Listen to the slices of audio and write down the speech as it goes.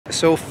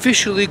So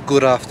officially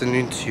good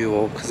afternoon to you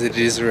all, because it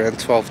is around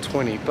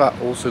 12:20, but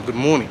also good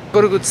morning.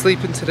 Got a good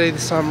sleep in today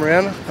this time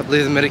around. I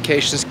believe the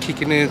medication is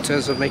kicking in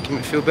terms of making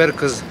me feel better,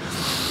 because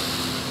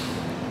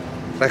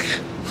like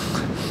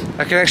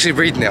I can actually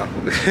breathe now,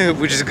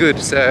 which is good.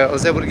 So I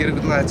was able to get a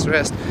good night's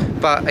rest.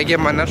 But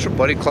again, my natural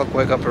body clock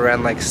woke up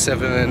around like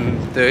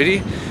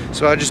 7:30,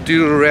 so I just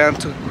doodled around,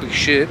 took a quick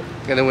shit,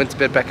 and then went to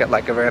bed back at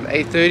like around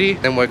 8:30,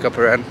 then woke up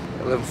around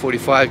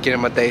 11:45, getting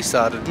my day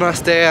started.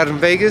 Nice day out in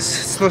Vegas.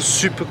 It's not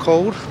super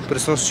cold, but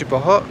it's not super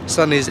hot.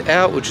 Sun is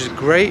out, which is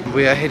great.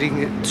 We are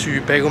heading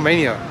to Bagel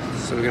Mania,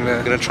 so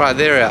we're gonna try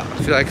there out.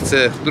 I feel like it's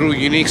a little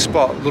unique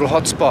spot, little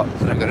hot spot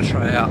that I'm gonna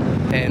try out.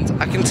 And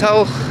I can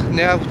tell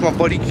now with my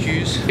body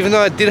cues, even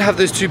though I did have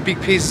those 2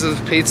 big pieces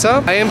of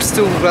pizza, I am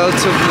still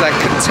relatively like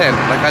content.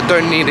 Like I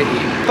don't need to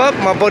eat. But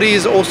my body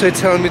is also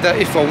telling me that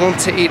if I want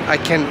to eat, I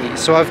can eat.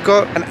 So I've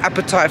got an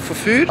appetite for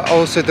food. I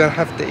also don't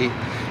have to eat.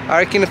 I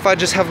reckon if I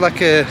just have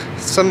like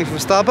something from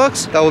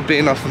Starbucks, that would be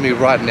enough for me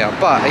right now.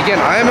 But again,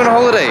 I am on a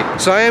holiday,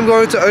 so I am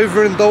going to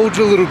overindulge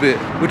a little bit,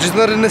 which is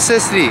not a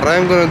necessity, but I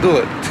am going to do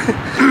it.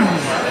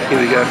 Here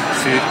we go,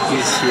 food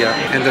is here.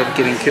 Ended up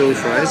getting curly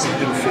fries,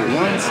 didn't fit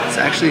once. It's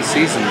actually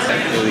seasoned.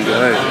 Here we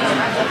go.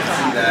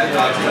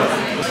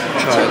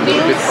 Try a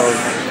little bit of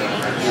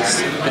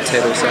this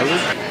potato salad.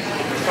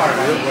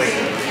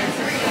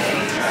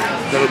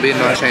 That'll be a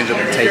nice change of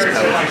the taste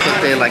palette. I think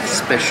they're like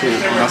special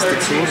mustard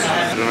sauce.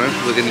 I don't know,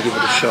 we're gonna give it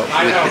a shot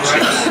with the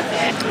chips.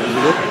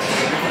 Look.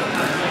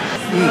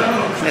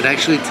 It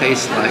actually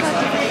tastes like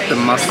the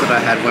mustard I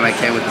had when I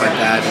came with my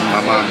dad and my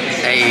mum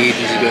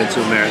ages ago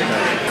to America.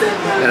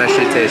 It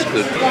actually tastes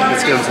good.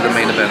 Let's get on to the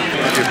main event.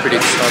 I'm pretty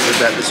excited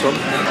about this one.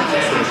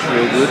 It's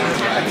real good.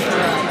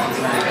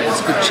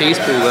 It's a good cheese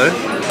ball though.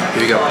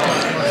 Here we go.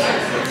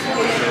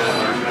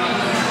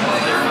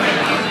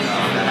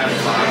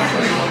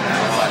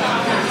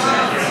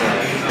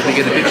 We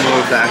get a bit more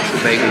of the actual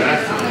bagel.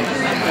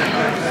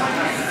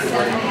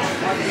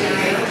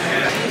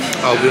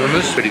 I'll be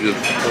honest, pretty good.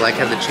 I like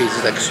how the cheese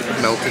is like super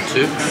melted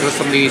too. Not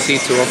something you see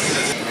too often.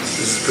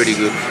 This is pretty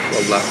good.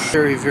 Well done.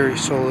 Very, very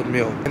solid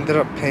meal. Ended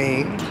up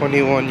paying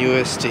 21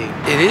 USD.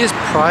 It is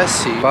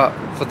pricey, but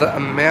for the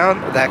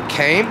amount that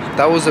came,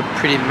 that was a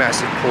pretty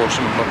massive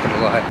portion, I'm not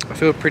gonna lie. I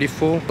feel pretty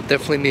full. I'll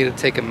definitely need to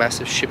take a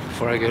massive shit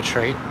before I go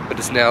train. But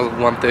it's now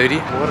 1:30.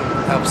 What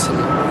an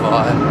absolute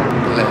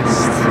vibe.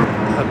 Blessed.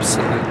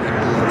 Absolutely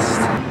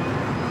blessed.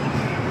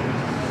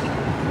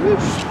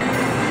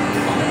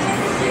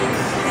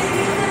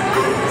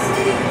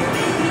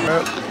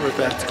 We're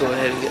about to go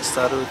ahead and get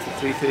started with the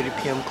 3:30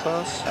 PM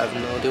class. I have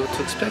no idea what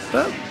to expect,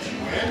 but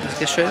let's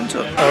get straight into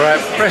it. Alright,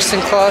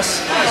 wrestling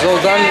class is all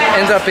done.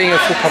 Ended up being a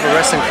full proper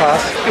wrestling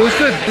class. It was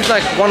good. Did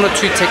like 1 or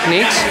 2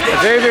 techniques. A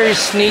very, very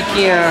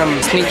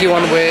sneaky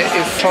one where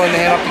if throwing the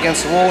hand up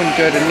against the wall and you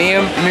go to knee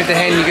him, you move the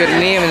hand, you go to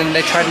knee him, and then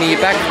they try to knee you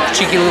back.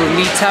 Cheeky little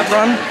knee tap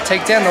run,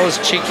 takedown. That was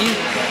cheeky.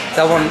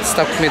 That one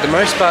stuck with me the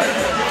most, but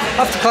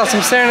after class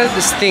I'm staring at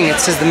this thing. It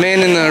says the man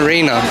in the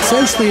arena.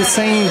 Essentially it's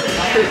saying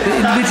the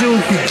individual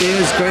who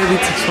dares greatly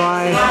to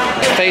try,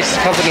 face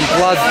covered in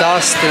blood,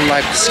 dust and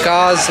like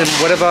scars and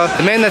whatever.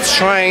 The man that's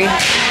trying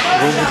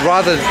would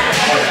rather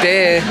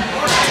dare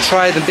to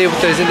try than be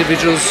with those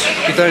individuals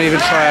who don't even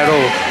try at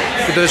all.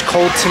 With those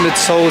cold, timid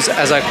souls,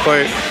 as I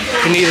quote,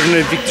 who needed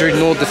no victory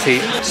nor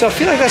defeat. So I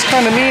feel like that's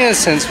kind of me in a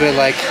sense where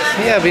like,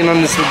 yeah, I've been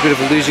on this little bit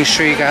of a losing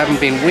streak. I haven't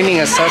been winning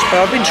as such,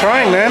 but I've been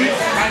trying, man.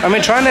 I've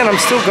been trying and I'm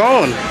still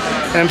going.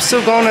 And I'm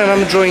still going and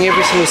I'm enjoying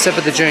every single step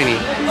of the journey.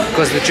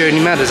 Because the journey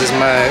matters, as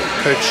my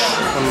coach,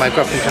 one of my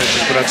grappling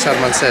coaches, Burak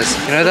Salman says.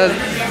 You know, that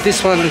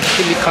this one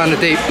hit me kind of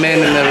deep,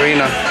 man in the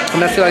arena.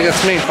 And I feel like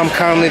that's me. I'm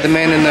currently the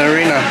man in the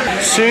arena.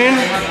 Soon,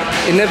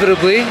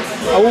 inevitably,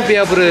 I will be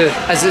able to,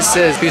 as it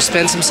says, who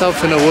spends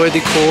himself in a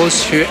worthy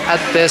cause, who at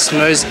best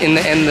knows in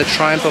the end the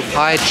triumph of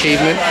high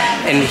achievement,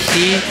 and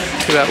he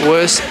who at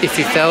worst, if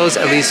he fails,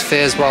 at least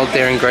fares while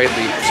daring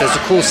greatly. So it's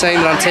a cool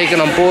saying that I'm taking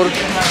on board,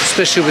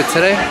 especially with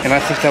today, and I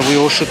think that we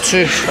all should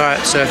too.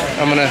 Alright, so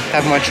I'm gonna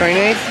have my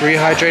training,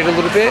 rehydrate a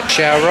little bit,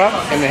 shower up,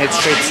 and then head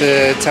straight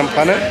to 10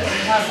 Planet.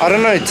 I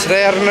don't know,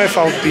 today I don't know if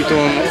I'll be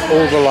doing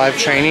all the live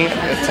training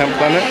at 10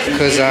 Planet,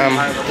 because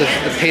the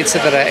pizza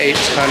that I ate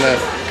is kind of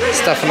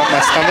stuffing up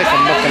my stomach,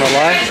 I'm not gonna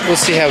lie. We'll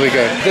see how we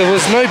go. There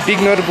was no big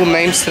notable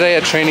names today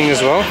at training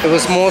as well. It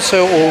was more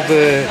so all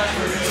the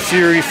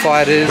Fury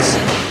fighters.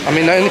 I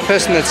mean, the only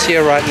person that's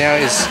here right now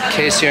is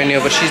Casey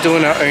O'Neill, but she's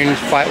doing her own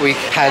fight week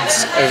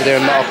pads over there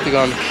in the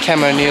Octagon.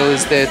 Cam O'Neill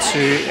is there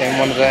too, and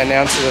one of the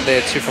announcers are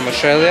there too from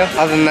Australia.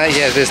 Other than that,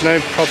 yeah, there's no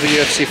proper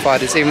UFC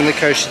fighters. Even the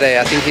coach today,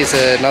 I think he's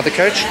another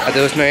coach.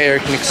 There was no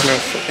Eric Nixon or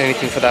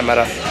anything for that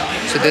matter.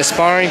 So they're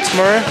sparring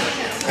tomorrow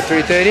at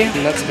 3:30,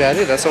 and that's about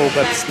it. That's all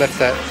that's left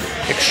at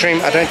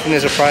X-Treme. I don't think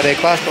there's a Friday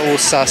class, but we'll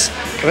sus.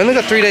 I've only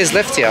got 3 days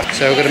left here,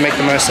 so we've got to make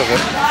the most of it.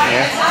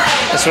 Yeah,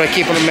 that's what I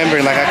keep on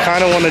remembering. Like, I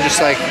kind of want to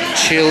just like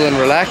chill and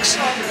relax,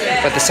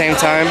 but at the same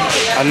time,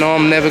 I know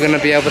I'm never going to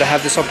be able to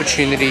have this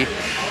opportunity.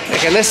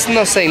 Okay, let's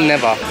not say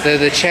never.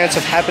 The chance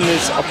of having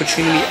this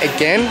opportunity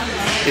again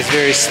is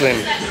very slim,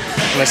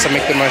 unless I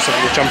make the most of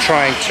it, which I'm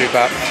trying to.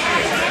 But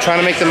trying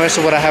to make the most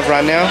of what I have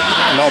right now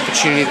and the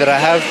opportunity that I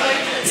have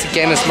to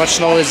gain as much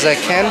knowledge as I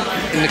can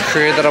in the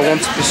career that I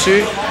want to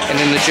pursue and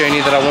in the journey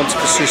that I want to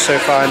pursue so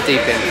far and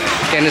deep in.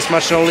 Gain as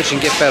much knowledge and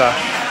get better,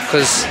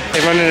 because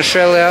everyone in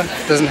Australia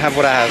doesn't have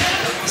what I have.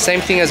 Same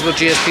thing as what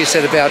GSP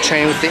said about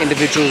training with the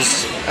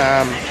individuals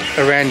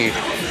around you.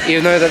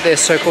 Even though that they're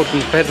so-called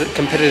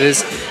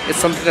competitors, it's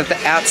something that the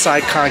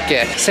outside can't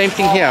get. Same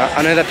thing here.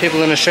 I know that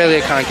people in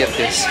Australia can't get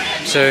this.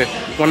 So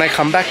when I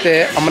come back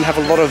there, I'm gonna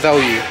have a lot of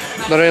value.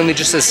 Not only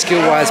just as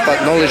skill-wise,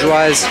 but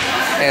knowledge-wise.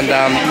 And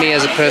me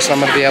as a person, I'm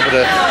gonna be able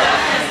to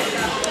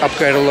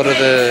upgrade a lot of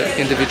the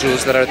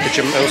individuals that are at the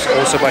gym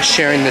also by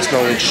sharing this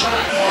knowledge.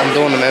 I'm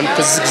doing it, man,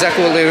 because it's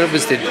exactly what Lee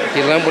Rivers did.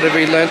 He learned whatever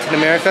he learned in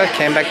America,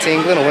 came back to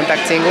England or went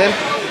back to England,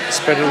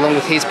 spread it along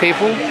with his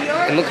people,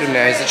 and look at him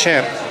now, he's a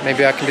champ.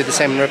 Maybe I can do the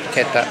same and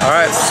replicate that.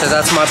 Alright, so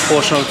that's my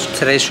portion of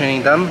today's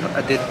training done.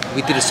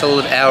 We did a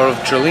solid hour of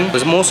drilling. It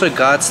was more so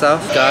guard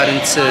stuff, guard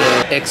into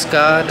X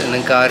guard, and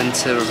then guard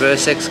into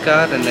reverse X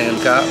guard, and then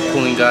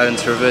pulling guard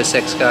into reverse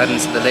X guard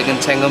into the leg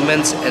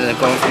entanglements, and then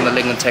going from the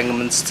leg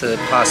entanglements to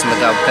passing the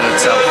guard within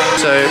itself.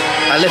 So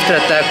I left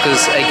it at that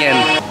because, again,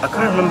 I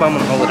can't remember I'm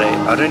on holiday.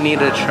 I don't need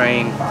to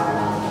train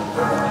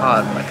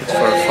hard, like it's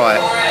for a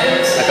fight.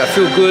 Like I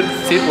feel good,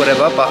 fit,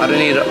 whatever, but I don't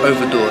need to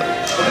overdo it.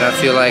 And I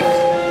feel like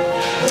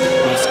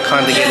I'm just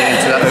kind of getting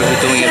into that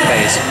overdoing it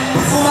phase.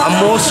 I'm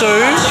also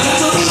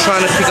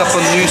trying to pick up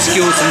on new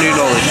skills and new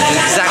knowledge.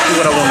 It's exactly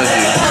what I want to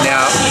do.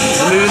 Now,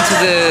 move into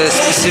the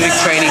specific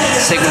training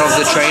segment of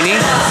the training,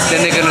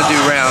 then they're going to do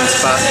rounds.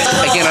 But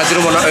again, I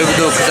didn't want to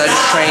overdo it because I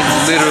just trained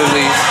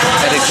literally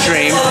at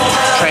X-Treme,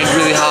 trained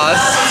really hard.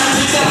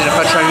 And then if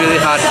I train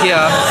really hard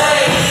here,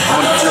 I'm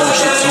going to perform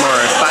shit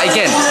tomorrow. But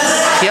again,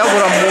 here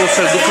what I'm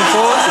also looking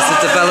for is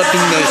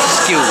developing those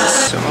skills.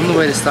 So on the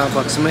way to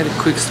Starbucks, I made a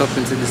quick stop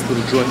into this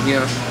little joint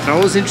here. And I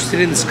was interested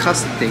in this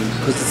custard thing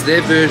because it's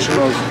their version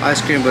of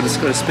ice cream, but it's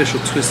got a special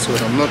twist to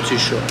it. I'm not too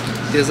sure.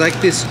 There's like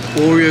this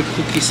Oreo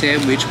cookie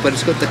sandwich, but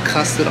it's got the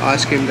custard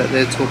ice cream that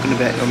they're talking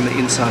about on the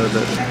inside of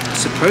it.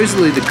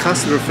 Supposedly the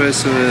custard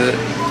refers to a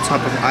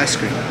type of ice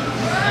cream.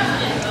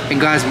 And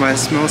guys, my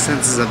smell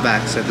senses are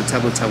back, so the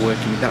tablets are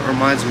working. That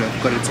reminds me,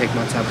 I've got to take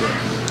my tablet.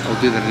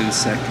 I'll do that in a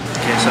sec.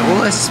 Okay, so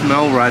all I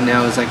smell right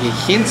now is like a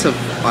hint of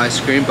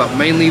ice cream, but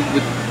mainly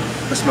with,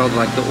 I smell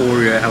like the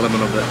Oreo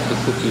element of it, the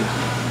cookie.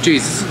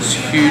 Jeez, this is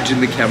huge in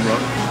the camera.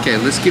 Okay,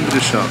 let's give it a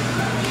shot.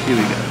 Here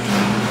we go.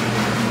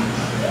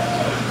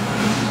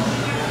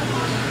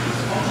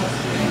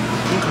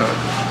 Okay.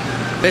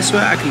 Best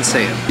way I can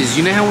say it is,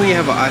 you know how when you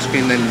have an ice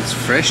cream then it's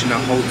fresh and it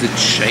holds its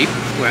shape,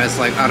 whereas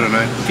like, I don't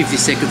know, 50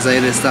 seconds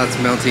later it starts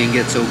melting and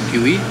gets all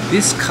gooey?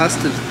 This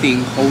custard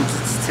thing holds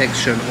its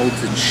texture and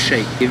holds its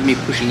shape. Even me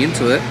pushing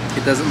into it,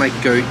 it doesn't like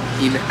go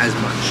in as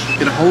much.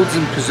 It holds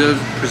and preserves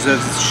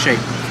its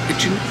shape.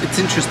 It's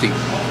interesting.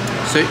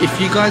 So if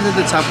you guys are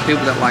the type of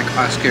people that like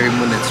ice cream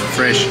when it's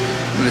fresh,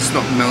 when it's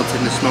not melted,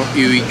 it's not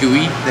ooey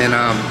gooey, then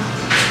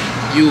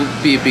you'll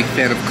be a big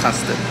fan of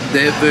custard.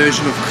 Their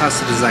version of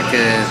custard is like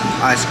a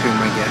ice cream,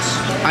 I guess.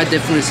 I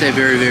definitely say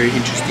very, very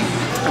interesting.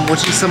 I'm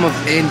watching some of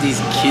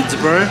Andy's kids,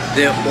 bro.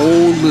 They're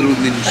all little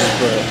ninjas,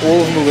 bro.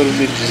 All of them are little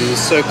ninjas. It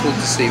was so cool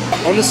to see.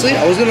 Honestly,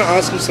 I was gonna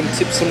ask him some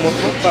tips and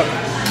whatnot, but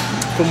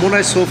from what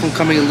I saw from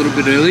coming a little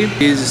bit early,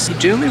 is he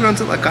generally runs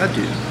it like I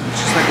do. It's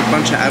just like a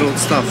bunch of adult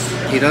stuff.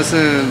 He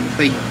doesn't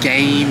play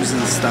games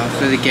and stuff.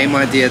 The game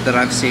idea that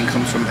I've seen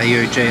comes from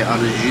AOJ out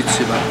of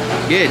Jiu-Jitsu, but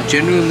yeah,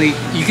 genuinely,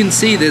 you can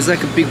see there's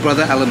like a big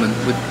brother element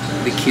with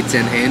the kids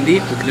and Andy.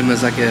 Look at him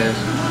as like a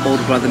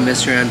older brother,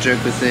 mess around,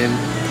 joke with them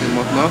and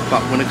whatnot,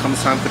 but when it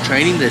comes time for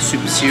training, they're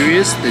super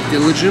serious, they're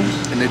diligent,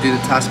 and they do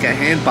the task at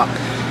hand, but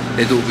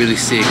they do it really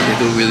sick, they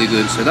do it really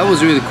good. So that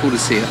was really cool to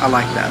see. I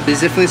like that.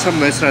 There's definitely some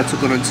notes that I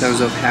took on in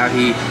terms of how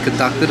he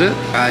conducted it.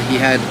 He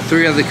had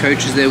 3 other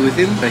coaches there with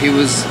him. He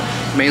was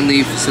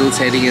mainly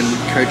facilitating and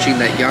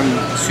coaching that young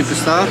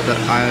superstar that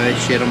I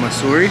shared on my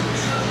story.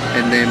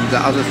 And then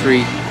the other 2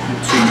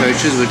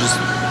 coaches were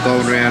just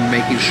going around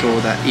making sure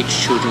that each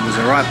children was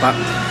alright. But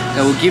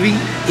they were giving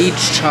each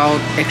child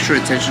extra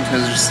attention in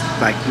terms of just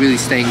like really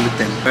staying with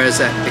them.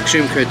 Whereas at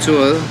X-Treme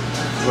Couture,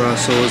 what I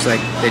saw was like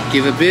they'd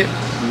give a bit,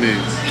 move,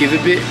 give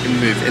a bit and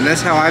move, and that's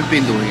how I've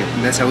been doing it,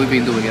 and that's how we've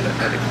been doing it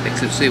at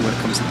XFC when it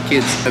comes to the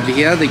kids. Over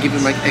here they're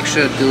giving like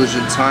extra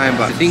diligent time,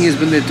 but the thing is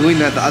when they're doing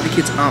that, the other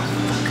kids aren't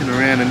fucking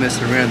around and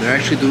messing around, they're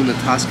actually doing the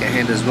task at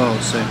hand as well.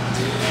 So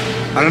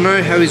I don't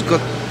know how he's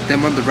got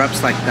them under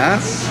wraps like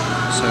that,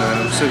 so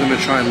I'm still gonna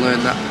try and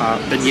learn that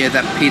part. But yeah,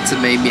 that pizza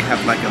made me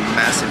have like a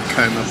massive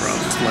coma, bro.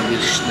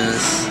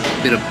 Sluggishness,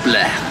 a bit of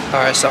blah.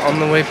 Alright, so on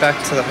the way back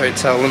to the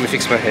hotel, let me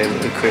fix my hair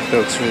really quick, that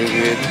looks really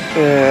weird.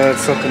 Yeah,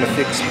 it's not gonna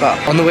fix, but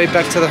on the way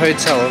back to the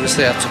hotel,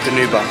 obviously I took an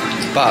Uber.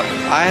 But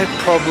I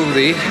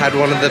probably had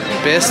one of the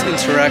best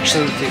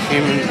interactions with a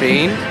human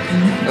being,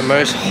 the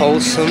most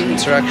wholesome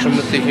interaction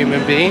with a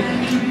human being,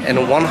 and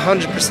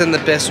 100%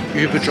 the best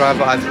Uber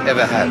driver I've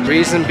ever had.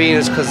 Reason being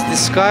is because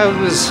this guy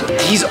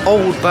he's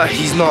old, but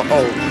he's not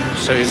old.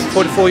 So he's a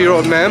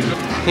 44-year-old man.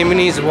 Him and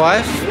his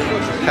wife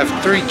have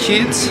 3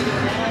 kids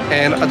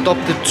and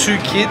adopted 2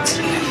 kids.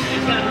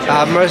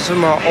 Most of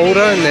them are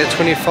older in their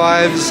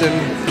 25s,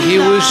 and he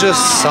was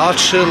just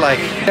such a, like,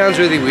 sounds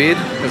really weird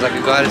as like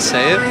a guy to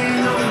say it,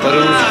 but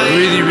it was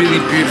really, really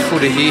beautiful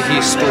to hear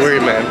his story,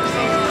 man.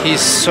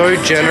 He's so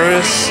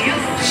generous,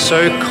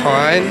 so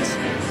kind,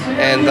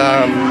 and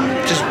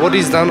just what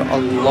he's done a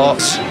lot,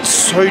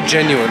 so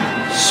genuine,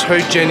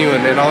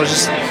 and I was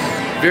just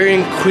very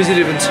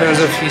inquisitive in terms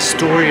of his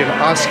story and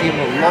asking him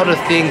a lot of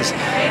things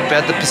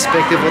about the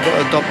perspective of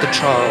the adopted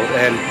child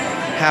and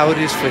how it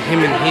is for him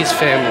and his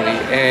family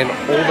and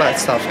all that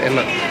stuff. And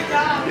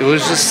it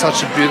was just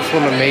such a beautiful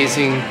and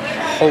amazing,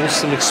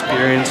 wholesome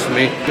experience for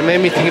me. It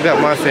made me think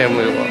about my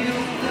family a lot.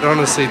 It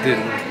honestly did.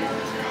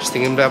 Just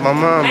thinking about my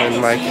mom,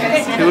 and like,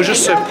 it was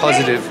just so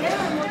positive,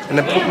 and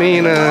it put me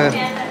in a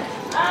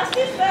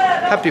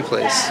happy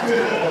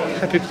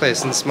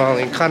place and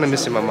smiling, kind of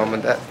missing my mom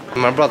and dad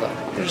and my brother.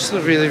 It was just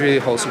a really, really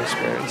wholesome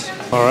experience.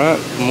 Alright,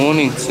 good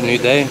morning, it's a new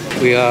day.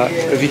 We are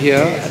over here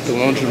at the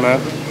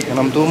laundromat and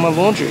I'm doing my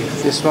laundry.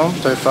 This one,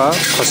 so far,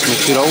 cost me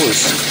 $2.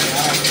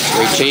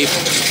 Very cheap,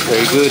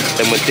 very good.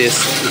 And with this,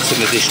 it's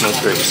an additional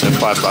 $3, so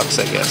 $5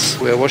 I guess.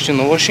 We're washing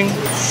the washing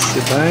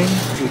today.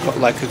 We've got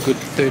like a good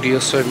 30 or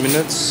so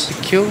minutes to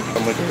kill.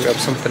 I'm gonna go grab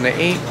something to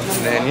eat,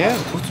 and then yeah.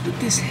 What's with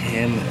this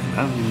hair, man?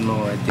 I have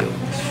no idea what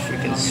this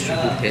freaking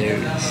stupid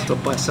hair is.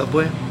 Stopped by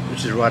Subway,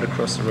 which is right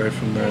across the road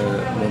from the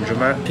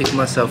laundromat. Picked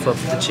myself up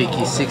the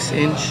cheeky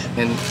 6-inch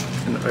and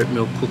an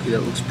oatmeal cookie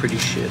that looks pretty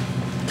shit.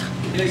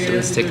 So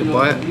let's take a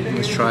bite,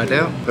 let's try it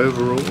out.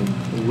 Overall,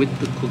 with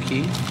the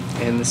cookie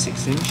and the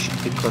 6-inch,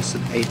 it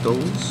costed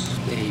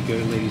 $8. There you go,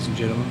 ladies and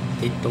gentlemen,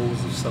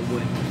 $8 of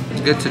Subway.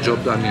 It gets the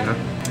job done, you know.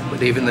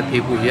 But even the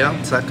people here,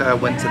 it's like I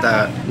went to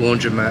that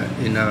laundromat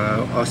in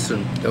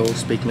Austin. They all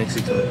speak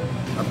Mexican,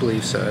 I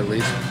believe so at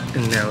least.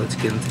 And now let's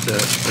get into the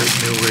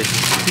oatmeal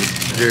raisin cookie.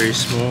 Very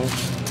small,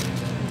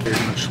 very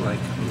much like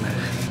meh.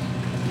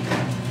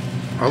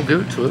 I'll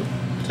give it to it.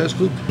 That's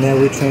good. Now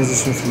we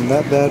transition from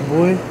that bad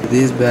boy to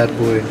this bad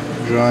boy,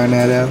 drying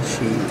out our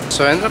shoes.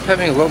 So I ended up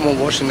having a lot more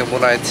washing than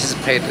what I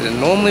anticipated. And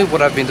normally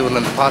what I've been doing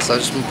in the past, I've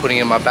just been putting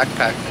it in my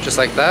backpack, just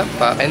like that.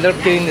 But I ended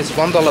up getting this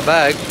 $1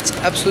 bag. It's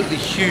absolutely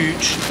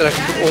huge that I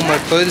can put all my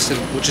clothes in,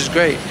 which is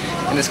great.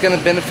 And it's going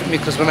to benefit me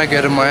because when I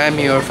go to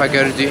Miami or if I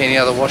go to do any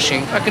other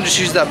washing, I can just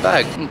use that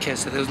bag. Okay,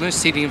 so there was no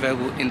seating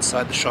available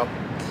inside the shop.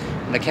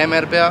 And I came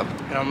out about,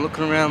 and I'm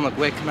looking around like,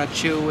 where can I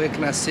chill, where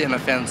can I sit, and I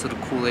found this little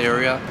cool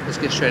area. Let's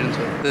get straight into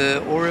it.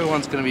 The Oreo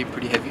one's going to be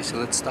pretty heavy, so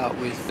let's start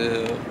with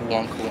the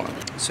Wonka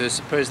one. So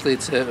supposedly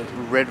it's a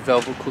red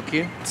velvet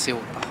cookie. Let's see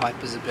what the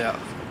hype is about.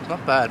 It's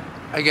not bad.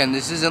 Again,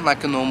 this isn't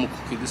like a normal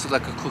cookie, this is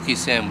like a cookie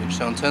sandwich.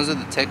 So in terms of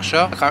the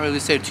texture, I can't really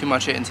say too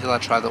much yet until I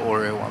try the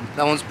Oreo one.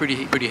 That one's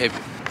pretty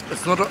heavy.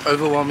 It's not an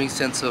overwhelming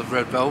sense of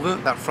red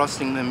velvet. That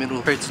frosting in the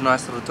middle creates a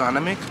nice little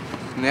dynamic.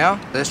 Now,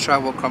 let's try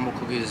what crumble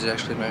cookies is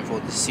actually known for.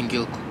 The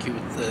singular cookie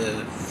with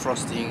the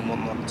frosting and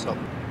whatnot on top.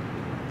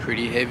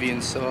 Pretty heavy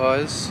in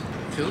size.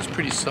 Feels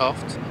pretty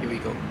soft. Here we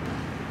go.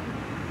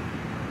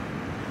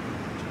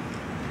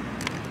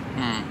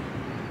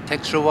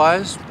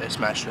 Texture-wise, they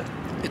smashed it.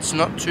 It's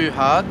not too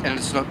hard and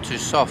it's not too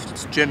soft.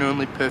 It's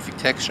genuinely perfect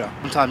texture.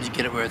 Sometimes you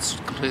get it where it's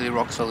completely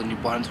rock solid and you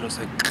bite into it, it's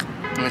like,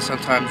 and then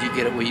sometimes you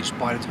get it where you just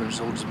bite into it and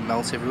it all just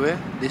melts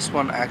everywhere. This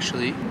one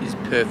actually is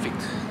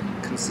perfect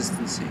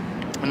consistency.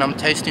 And I'm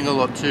tasting a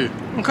lot too.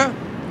 Okay,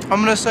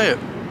 I'm gonna say it.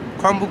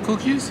 Crumble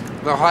cookies,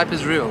 the hype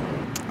is real.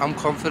 I'm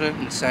confident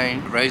in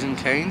saying Raisin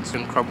Canes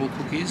and crumble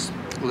cookies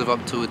live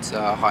up to its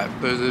hype.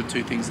 Those are the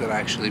two things that are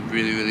actually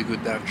really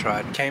good that I've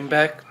tried. Came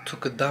back,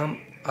 took a dump.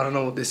 I don't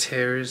know what this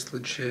hair is,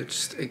 legit,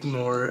 just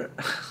ignore it.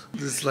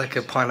 This is like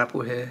a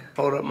pineapple hair.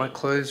 Fold up my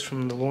clothes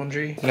from the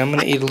laundry. And I'm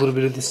gonna eat a little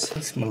bit of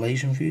this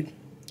Malaysian food.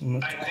 I'm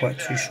not quite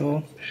too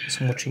sure, so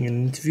I'm watching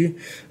an interview.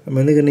 I'm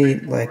only gonna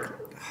eat like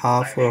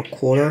half or a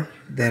quarter,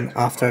 then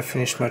after I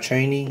finish my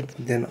training,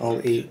 then I'll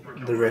eat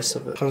the rest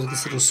of it. Comes with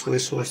this little soy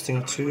sauce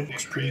thing too,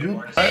 looks pretty good.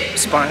 Alright,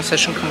 sparring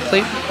session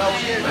complete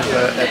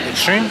over at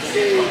X-Treme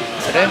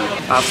today.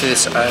 After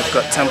this I've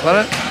got temp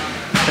on it,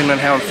 depending on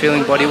how I'm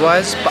feeling body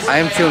wise, but I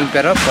am feeling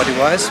better body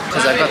wise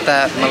because I got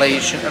that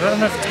Malaysian, I don't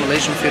know if it's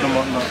Malaysian food or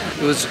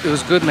whatnot. It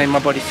was good, made my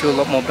body feel a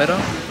lot more better.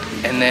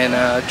 And then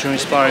during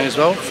sparring as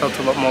well, felt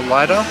a lot more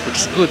lighter, which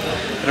is good.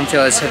 I don't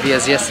feel as heavy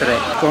as yesterday.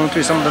 Going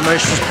through some of the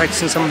motions,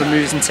 practicing some of the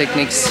moves and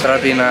techniques that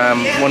I've been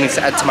wanting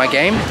to add to my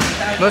game.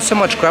 Not so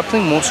much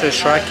grappling, more so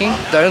striking.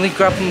 The only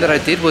grappling that I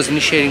did was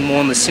initiating more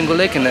on the single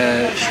leg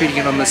and shooting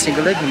it on the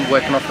single leg and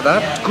working off of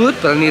that. It's good,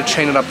 but I need to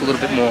train it up a little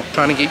bit more.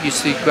 Trying to get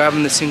used to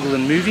grabbing the single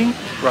and moving,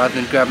 rather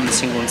than grabbing the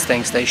single and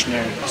staying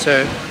stationary.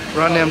 So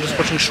right now I'm just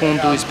watching Sean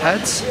do his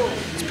pads.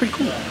 It's pretty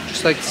cool.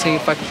 Just like seeing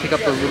if I can pick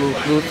up the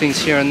little things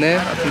here and there.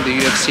 I think the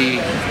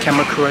UFC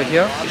camera crew right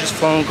here. Just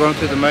flowing, going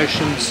through the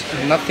motions.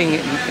 Nothing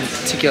in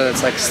particular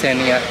that's like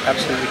standing out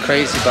absolutely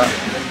crazy, but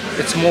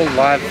it's more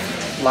live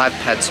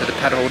pads. So the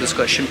pad holder's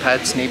got shin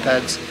pads, knee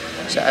pads.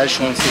 So as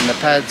Sean's hitting the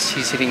pads,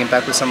 he's hitting it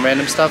back with some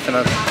random stuff, and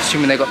I'm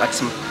assuming they got like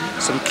some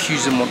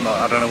cues and whatnot.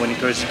 I don't know, when he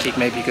throws a kick,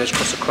 maybe he goes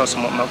cross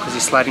and whatnot because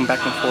he's sliding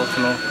back and forth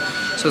and all.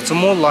 So it's a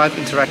more live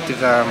interactive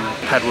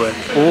pad work.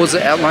 What was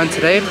the outline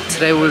today?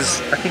 Today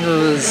was, I think it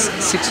was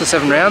 6 or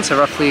 7 rounds, so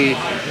roughly,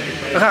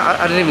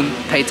 I didn't even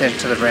pay attention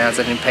to the rounds,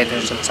 I didn't pay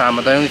attention to the time.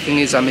 The only thing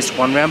is I missed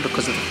 1 round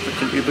because of the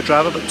freaking Uber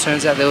driver, but it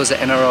turns out there was an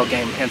NRL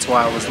game, hence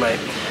why I was late.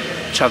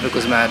 Traffic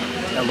was mad.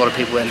 A lot of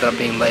people ended up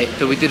being late.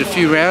 So we did a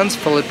few rounds,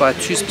 followed by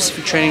 2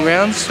 specific training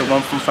rounds. So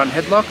 1 from front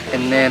headlock,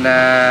 and then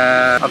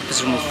other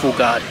position with full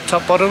guard.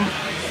 Top, bottom,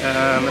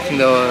 I think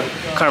they were,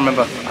 I can't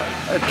remember.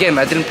 Again,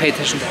 I didn't pay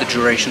attention to the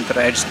duration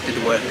today, I just did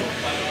the work.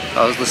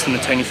 I was listening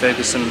to Tony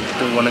Ferguson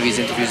do one of his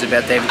interviews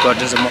about David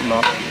Godges and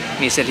whatnot.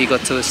 And he said he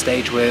got to a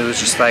stage where it was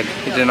just like,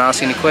 he didn't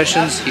ask any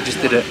questions, he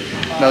just did it.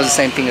 And that was the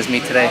same thing as me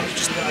today.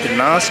 Just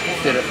didn't ask,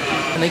 did it.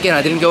 And again,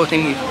 I didn't go with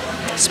any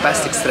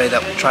spastics today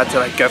that tried to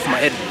like go for my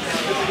head.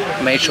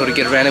 Made sure to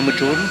get around him with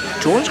Jordan.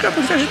 Jordan's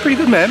grappling is actually pretty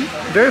good, man.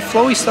 Very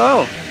flowy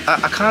style.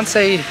 I can't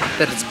say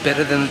that it's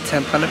better than the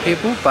 10 Planet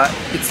people, but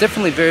it's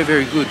definitely very,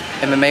 very good.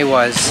 MMA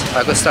wise,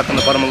 I got stuck on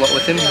the bottom a lot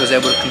with him. He was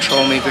able to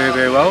control me very,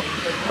 very well.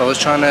 I was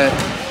trying to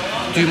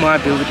do my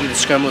ability to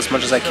scramble as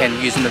much as I can,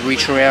 using the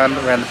reach around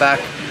the back,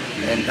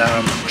 and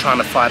trying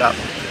to fight up,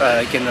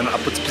 get in an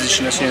upwards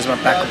position as soon as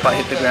my back or butt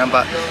hit the ground.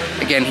 But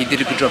again, he did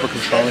a good job of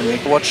controlling me.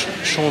 Watch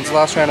Sean's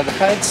last round of the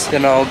pads,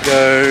 then I'll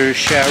go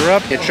shower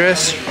up, get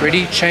dressed,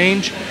 ready,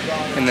 change,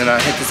 and then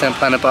I head to 10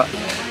 Planet. But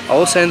I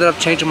also ended up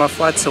changing my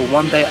flights to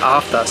 1 day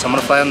after, so I'm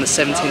gonna fly on the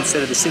 17th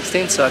instead of the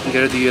 16th, so I can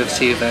go to the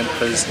UFC event,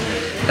 because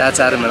that's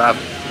adamant.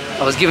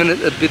 I was given it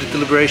a bit of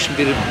deliberation,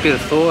 bit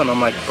of thought, and I'm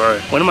like, bro,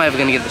 when am I ever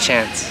gonna get the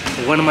chance?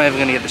 When am I ever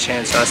gonna get the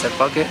chance? So I said,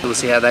 fuck it, we'll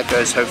see how that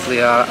goes.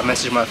 Hopefully, I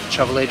message my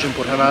travel agent,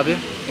 Burhanabi,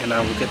 and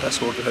we'll get that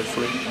sorted,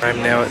 hopefully.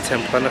 I'm now at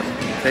 10 Planet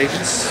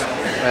Vegas.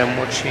 I'm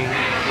watching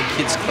the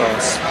kids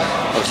class.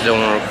 Obviously don't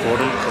want to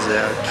record them because they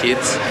are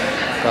kids,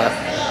 but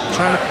I'm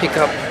trying to pick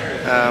up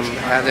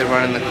how they're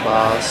running the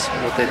class,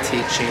 what they're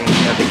teaching,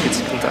 how the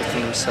kids are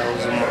conducting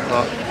themselves and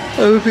whatnot.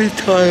 I'm a bit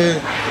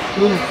tired.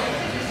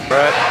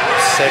 Right,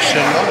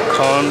 session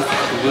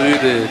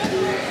concluded.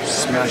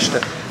 Smashed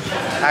it.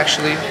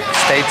 Actually,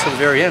 stayed till the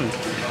very end.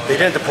 They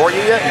didn't deport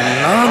you yet?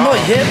 No, not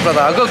yet,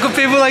 brother. I've got good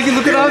people like you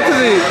looking after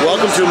me.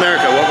 Welcome to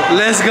America. Welcome.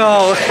 Let's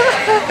go.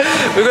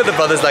 We've got the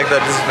brothers like that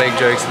just make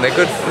jokes, and they're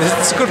good.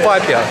 It's a good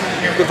vibe here.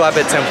 Good vibe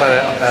at 10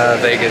 Planet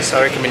Vegas.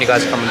 I recommend you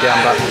guys coming down,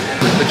 but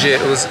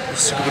legit, it was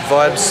super good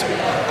vibes.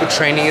 Good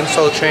training in,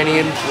 solid training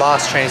in.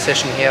 Last training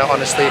session here,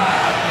 honestly.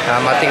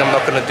 I think I'm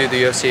not going to do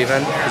the UFC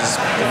event because it's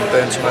going to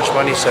burn too much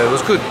money, so it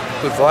was good.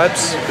 Good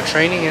vibes, good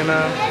training, and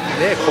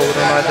yeah, call it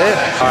a night there.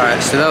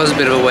 Alright, so that was a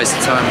bit of a waste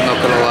of time, not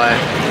going to lie.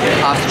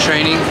 After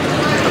training,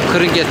 I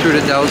couldn't get through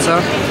to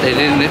Delta. They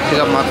didn't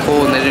pick up my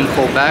call and they didn't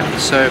call back,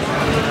 so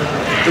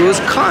it was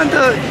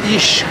kinda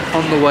ish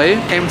on the way.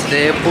 Came to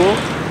the airport,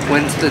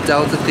 went to the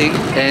Delta thing,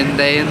 and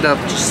they ended up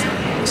just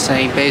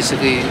saying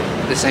basically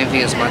the same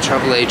thing as my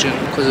travel agent,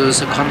 because it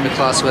was economy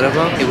class or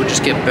whatever. It would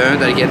just get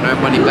burned, I'd get no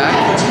money back,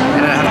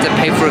 and I'd have to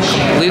pay for a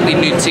completely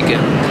new ticket.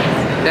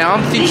 Now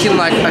I'm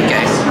thinking like,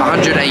 okay,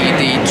 100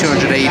 AUD,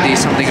 200 AUD,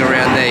 something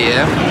around there,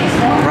 yeah?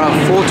 Around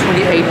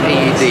 428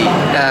 AUD,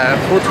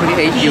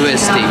 428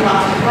 USD.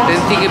 Then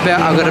think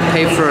about I've got to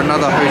pay for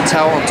another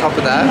hotel on top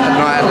of that, a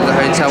night at the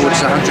hotel, which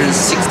is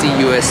 160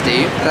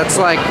 USD. That's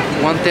like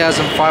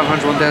 1,500,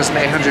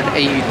 1,800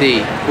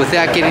 AUD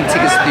without getting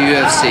tickets to the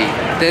UFC.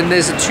 Then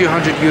there's a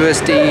 200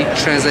 USD,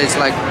 translates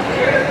like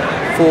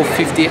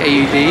 450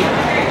 AUD,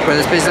 but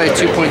it's basically like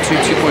 2.2,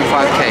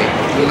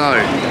 2.5K. No.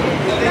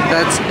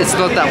 It's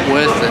not that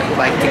worth it,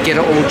 like to get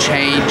it all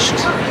changed.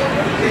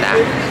 Nah.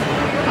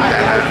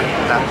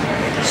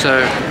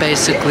 So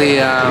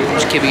basically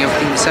just keeping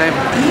everything the same.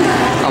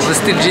 I'm a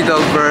stingy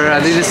dog, bro.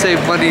 I need to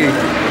save money.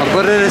 I've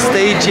got at a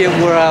stage here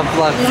where I've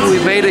like fully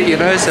made it, you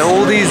know, so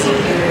all these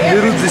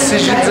little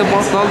decisions and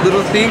whatnot,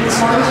 little things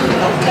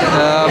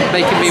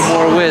making me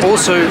more aware.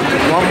 Also,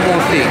 one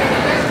more thing,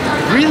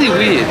 really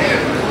weird,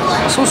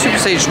 I saw Super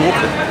Sage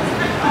Norton.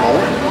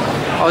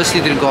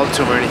 Obviously didn't go up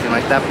to him or anything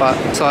like that, but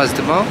sized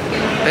him up.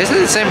 Basically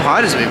the same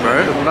height as me,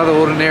 bro. Another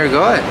ordinary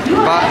guy.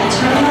 But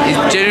it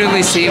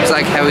genuinely seems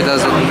like how he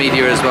does on the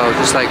media as well.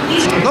 Just like,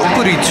 not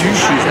goody two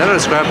shoes, how do I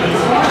describe it?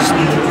 Just,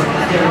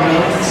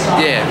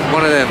 yeah,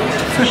 one of them.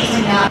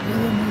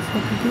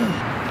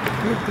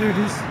 There it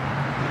is.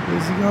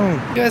 Where's he going?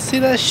 You guys see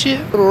that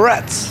shit? Little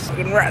rats.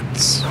 Fucking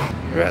rats.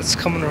 Rats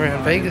coming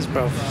around Vegas,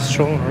 bro.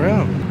 Strolling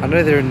around. I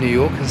know they're in New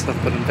York and stuff,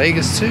 but in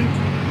Vegas too?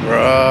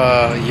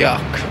 Bruh,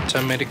 yuck. So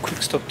I made a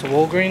quick stop to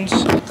Walgreens.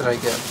 What did I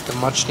get? The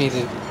much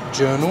needed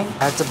journal.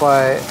 I had to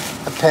buy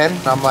a pen.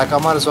 And I'm like, I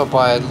might as well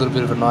buy a little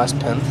bit of a nice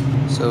pen.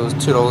 So it was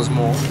 $2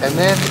 more. And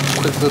then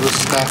a quick little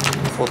snack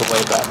for the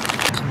way back.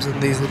 Comes in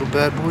these little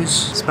bad boys.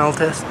 Smell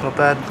test, not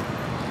bad.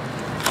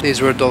 These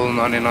were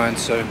 $1.99,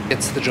 so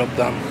gets the job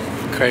done.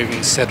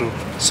 Cravings settled.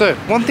 So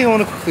one thing I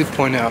want to quickly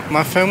point out,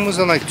 my phone was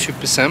on like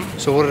 2%,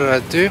 so what did I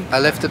do? I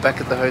left it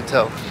back at the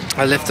hotel.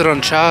 I left it on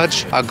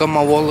charge, I got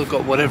my wallet,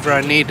 got whatever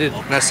I needed,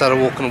 and I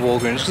started walking to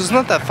Walgreens, because it's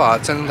not that far,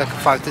 it's only like a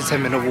 5 to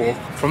 10 minute walk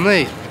from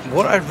there.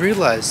 What I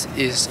realized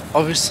is,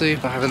 obviously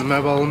not having the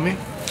mobile on me,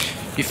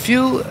 you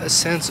feel a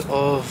sense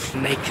of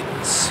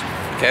nakedness.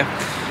 okay?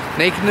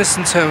 Nakedness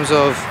in terms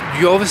of,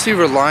 you obviously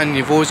rely on,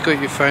 you've always got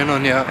your phone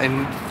on you,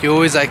 and you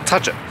always like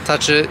touch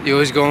it, you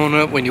always go on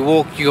it, when you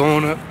walk you go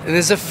on it, and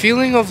there's a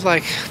feeling of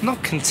like,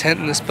 not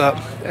contentness, but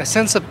a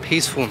sense of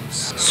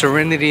peacefulness,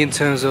 serenity in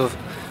terms of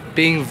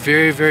being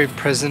very, very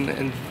present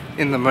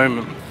in the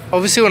moment.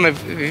 Obviously when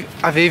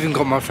I've even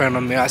got my phone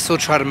on me, I still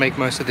try to make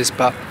most of this,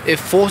 but it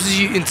forces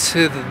you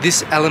into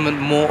this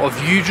element more of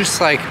you just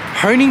like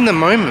honing the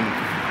moment.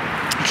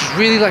 Just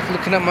really like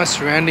looking at my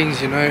surroundings,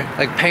 you know,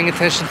 like paying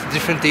attention to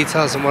different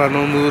details than what I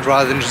normally would,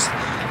 rather than just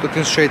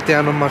looking straight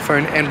down on my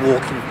phone and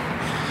walking.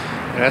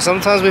 You know,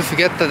 sometimes we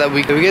forget that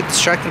we get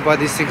distracted by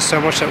these things so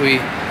much that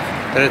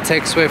it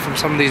takes away from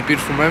some of these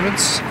beautiful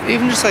moments.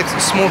 Even just like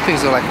small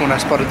things, like when I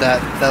spotted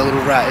that little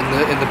rat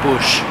in the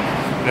bush.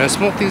 You know,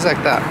 small things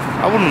like that.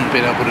 I wouldn't have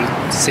been able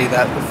to see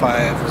that if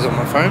I was on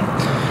my phone.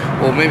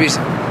 Or maybe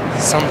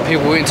some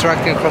people were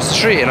interacting across the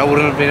street and I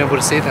wouldn't have been able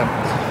to see them.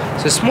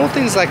 So small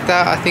things like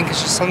that, I think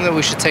it's just something that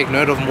we should take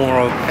note of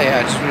more of. Hey,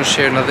 I just want to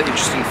share another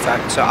interesting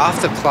fact. So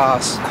after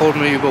class, called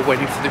my Uber,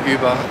 waiting for the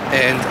Uber,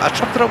 and I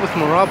chopped it up with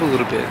Murab a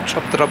little bit.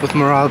 Chopped it up with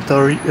Murab,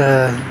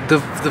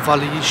 the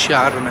Valisha,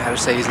 I don't know how to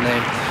say his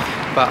name.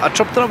 But I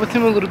chopped it up with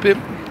him a little bit,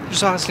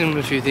 just asking him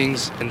a few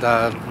things. And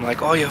I'm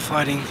like, oh, you're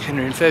fighting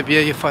Henry and Feb? Yeah,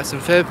 you fight in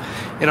Feb.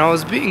 And I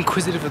was a bit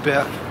inquisitive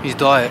about his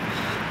diet.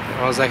 And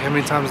I was like, how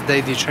many times a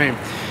day do you train?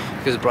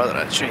 He goes, brother,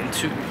 I train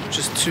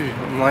just two.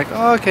 I'm like,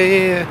 oh,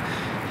 okay, yeah.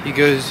 He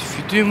goes, if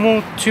you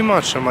do too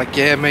much. I'm like,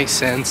 yeah, it makes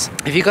sense.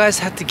 If you guys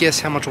had to guess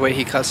how much weight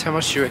he cuts, how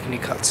much do you reckon he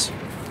cuts?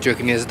 Do you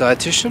reckon he has a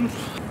dietitian?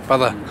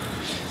 Brother.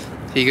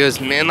 He goes,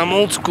 man, I'm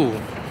old school.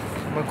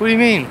 I'm like, what do you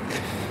mean?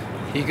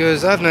 He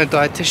goes, I have no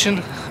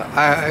dietitian.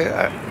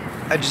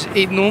 I just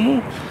eat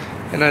normal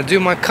and I do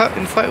my cut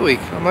in fight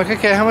week. I'm like,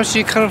 okay, how much do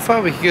you cut in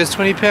fight week? He goes,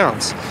 20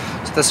 pounds.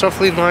 So that's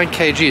roughly 9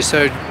 kg.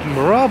 So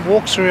Murab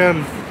walks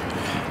around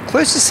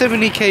close to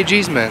 70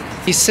 kgs, man.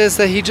 He says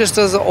that he just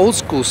does the old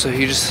school, so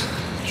he just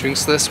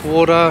drinks less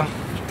water,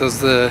 does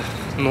the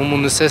normal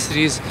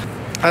necessities.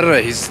 I don't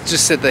know, he's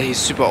just said that he's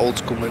super old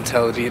school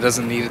mentality. He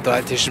doesn't need a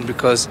dietitian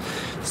because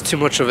it's too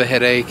much of a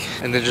headache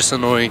and they're just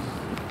annoying,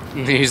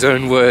 in his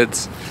own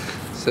words.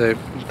 So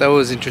that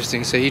was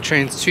interesting. So he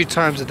trains 2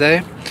 times a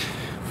day,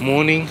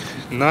 morning,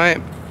 night,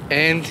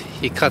 and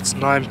he cuts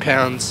 9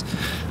 pounds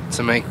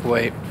to make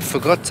weight.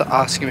 Forgot to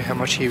ask him how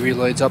much he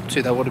reloads up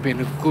to. That would have been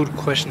a good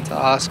question to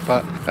ask,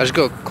 but I just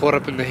got caught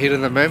up in the heat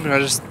of the moment. I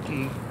just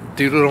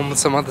doodled on with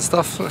some other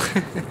stuff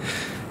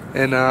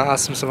and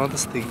asked him some other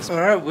things.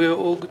 Alright, we're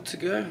all good to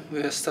go. We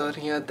are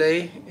starting our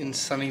day in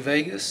sunny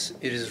Vegas.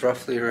 It is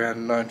roughly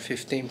around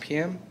 9:15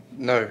 p.m.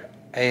 No,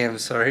 AM,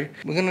 sorry.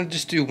 We're gonna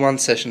just do one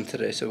session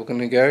today. So we're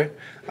gonna go,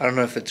 I don't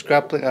know if it's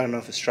grappling, I don't know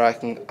if it's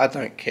striking, I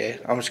don't care.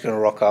 I'm just gonna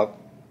rock up.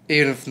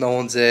 Even if no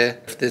one's there,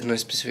 if there's no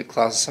specific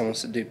classes, someone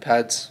wants to do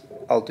pads,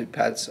 I'll do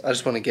pads. I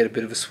just want to get a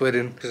bit of a sweat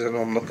in because I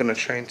know I'm not gonna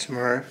train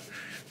tomorrow.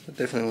 I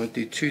definitely want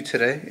to do 2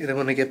 today. And then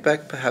when I get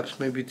back, perhaps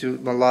maybe do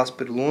my last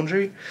bit of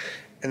laundry.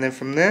 And then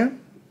from there,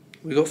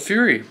 we got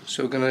Fury.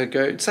 So we're gonna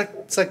go, it's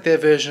like their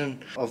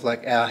version of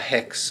like our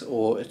Hex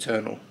or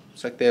Eternal.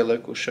 It's like their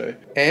local show.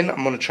 And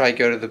I'm gonna try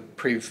go to the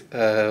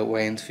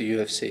weigh-ins for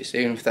UFC. So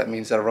even if that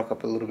means that I rock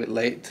up a little bit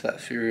late to that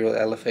Fury or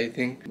LFA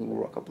thing, we'll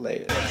rock up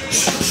late.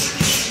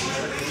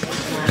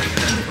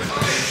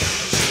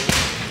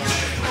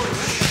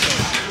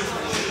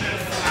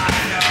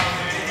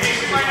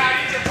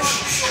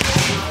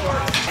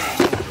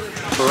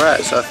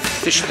 Alright, so I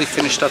officially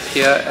finished up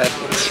here at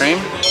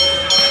X-Treme.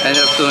 I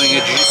ended up doing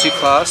a jiu-jitsu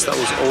class that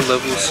was all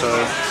levels, so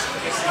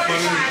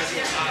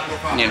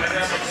you know.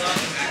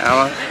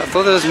 I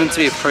thought there was meant to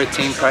be a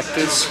protein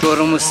practice.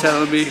 Gordon was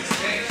telling me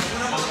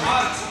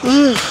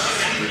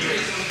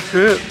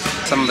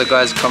some of the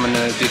guys coming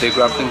to do their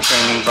grappling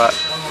training, but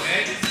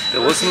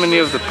there wasn't many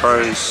of the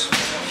pros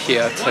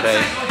here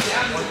today.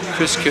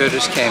 Chris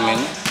Curtis came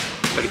in,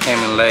 but he came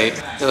in late.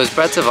 There was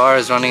Brad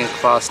Tavares running a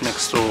class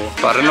next door,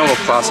 but I don't know what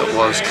class it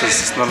was because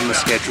it's not on the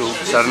schedule.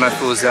 So I don't know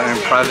if it was their own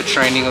private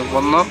training or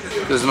whatnot.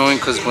 It was annoying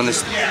because when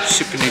there's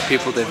super new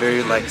people, they're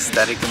very like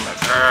static and like,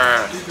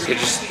 they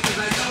just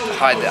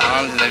hide their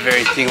arms and they're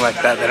very thing like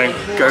that. They don't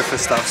go for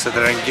stuff, so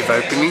they don't give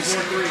openings.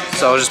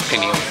 So I was just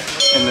pinning them.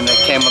 And then they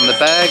came on the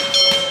bag,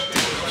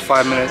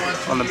 5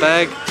 minutes on the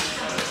bag.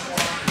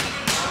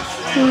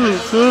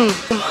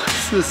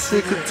 It's the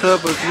second time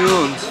I've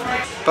yawned.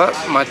 But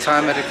my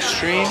time at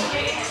X-Treme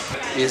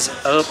is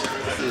up.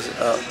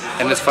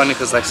 And it's funny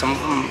because like some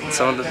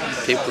of the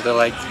people, they're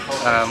like,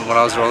 when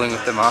I was rolling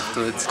with them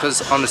afterwards,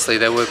 because honestly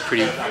they were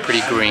pretty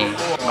green.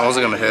 I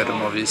wasn't gonna hurt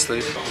them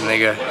obviously. And they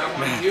go,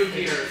 man,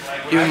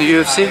 you in the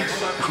UFC?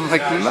 I'm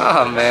like,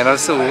 nah man, I'm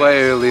still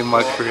way early in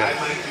my career.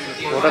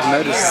 What I've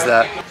noticed is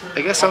that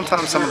I guess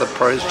sometimes some of the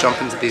pros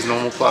jump into these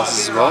normal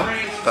classes as well,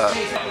 but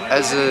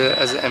as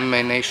an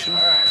MMA nation,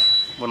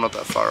 we're not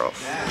that far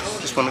off.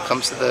 Just when it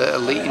comes to the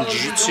elite in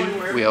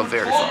jiu-jitsu, we are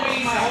very far off.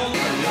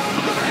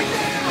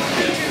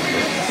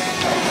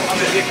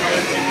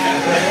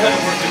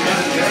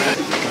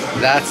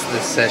 That's the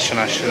session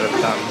I should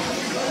have done.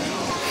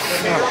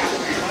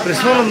 but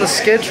it's not on the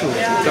schedule.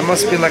 There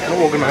must be like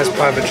an organized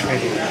private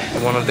training.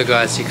 And one of the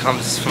guys, he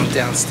comes from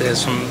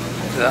downstairs, from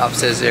the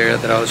upstairs area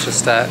that I was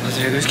just at.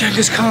 He goes,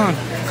 Genghis Khan.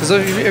 Because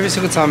every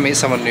single time I meet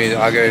someone new,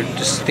 I go,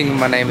 just think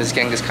my name is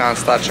Genghis Khan,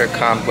 Star Trek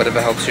Khan,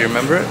 whatever helps you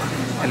remember it.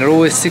 And it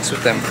always sticks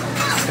with them.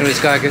 And this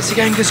guy goes,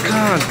 Genghis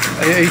Khan,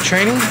 are you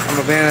training? I'm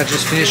like, man, I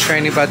just finished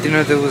training, but I didn't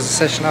know there was a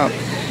session up.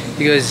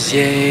 He goes,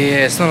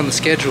 yeah, it's not on the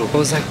schedule. I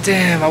was like,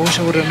 damn, I wish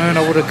I would have known,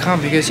 I would have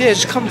come. He goes, yeah,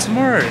 just come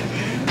tomorrow.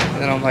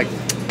 And then I'm like,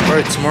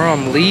 bro, tomorrow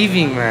I'm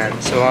leaving, man.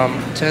 So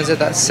turns out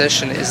that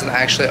session isn't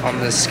actually on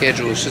the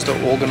schedule. It's just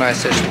an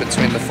organized session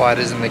between the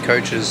fighters and the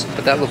coaches.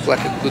 But that looked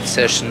like a good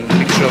session, a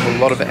mixture of a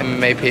lot of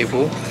MMA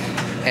people.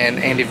 And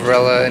Andy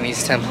Varela and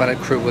his 10 Planet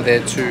crew were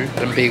there too.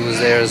 Adam Beagle was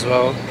there as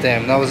well.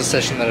 Damn, that was a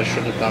session that I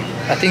should have done.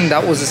 I think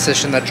that was a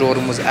session that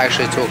Jordan was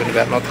actually talking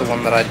about, not the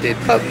one that I did.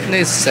 But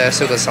needless to say, I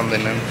still got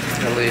something in,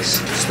 at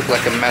least. Just looked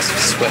like a massive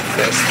sweat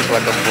fest, looked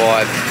like a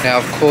vibe. Now,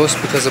 of course,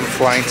 because I'm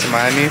flying to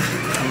Miami,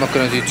 I'm not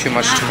going to do too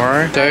much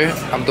tomorrow. So,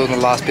 I'm doing the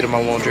last bit of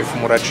my laundry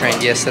from what I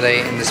trained yesterday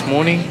and this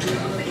morning.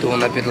 Doing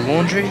that bit of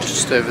laundry,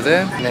 just over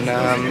there. And then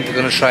we're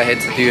going to try head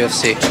to the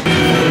UFC.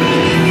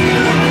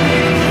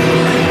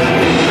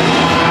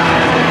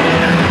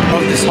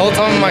 This whole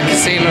time in my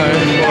casino, or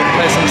the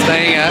place I'm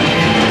staying at,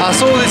 I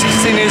saw all these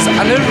casinos.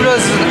 I never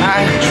realized there's an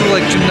actual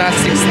like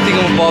gymnastics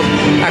thingamabob,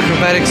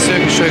 acrobatic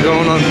circus show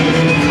going on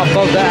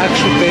above the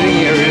actual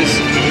betting areas.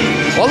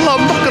 Wallah,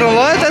 I'm not gonna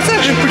lie, that's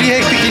actually pretty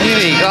hectic and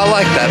unique. I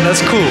like that,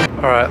 that's cool.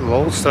 Alright,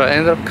 lol, so I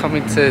ended up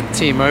coming to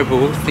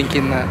T-Mobile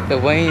thinking that the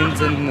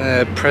weigh-ins and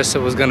the presser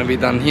was gonna be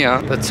done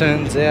here, but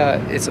turns out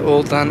it's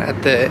all done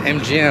at the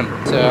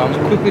MGM. So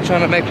I'm quickly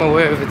trying to make my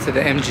way over to the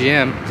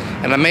MGM,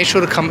 and I made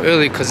sure to come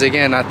early because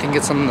again, I think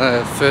it's on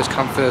the first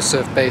come first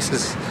serve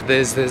basis.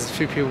 There's a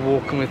few people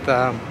walking with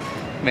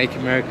Make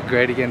America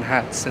Great Again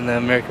hats and the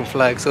American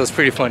flag, so it's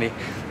pretty funny.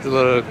 There's a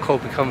lot of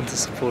Colby coming to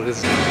support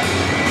us.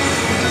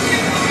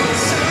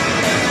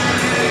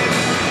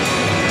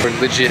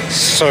 Legit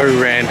so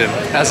random.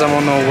 As I'm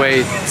on my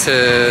way to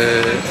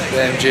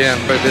the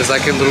MGM, but there's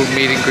like a little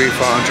meet and greet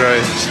for Andre.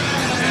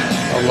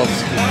 I love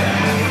this.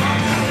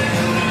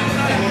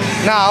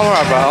 Nah, I'm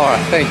alright, bro.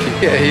 Alright, thank you.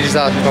 Yeah, he just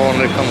asked if I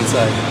wanted to come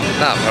inside.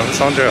 Nah, bro, it's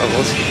Andre. I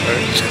lost you, bro.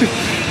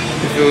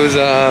 If it was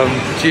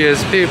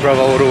GSP, bro,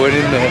 I would have went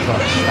in there.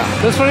 But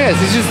nah. That's funny.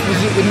 He's just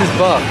in this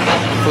bar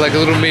for like a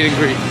little meet and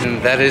greet,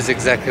 and that is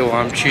exactly why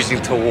I'm choosing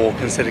to walk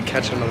instead of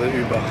catch another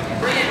Uber.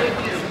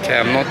 Okay,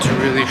 I'm not too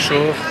really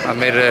sure. I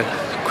made a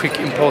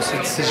quick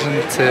impulsive decision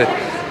to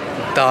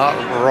dart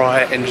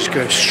right and just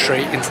go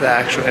straight into the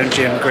actual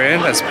MGM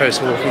Grand as opposed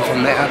to walking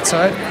from the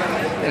outside.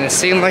 And it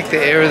seemed like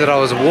the area that I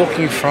was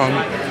walking from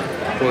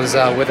was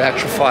where the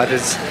actual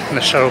fighters and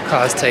the shuttle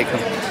cars take them.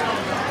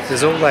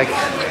 There's all like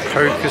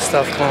poker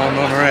stuff going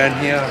on around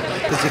here.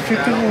 There's a few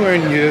people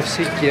wearing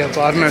UFC gear,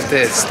 but I don't know if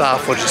they're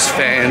staff or just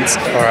fans.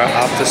 Alright,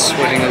 after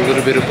sweating a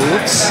little bit of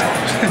bullets,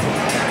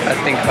 I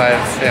think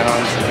I've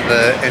found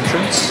the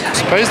entrance.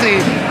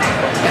 Supposedly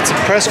it's a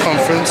press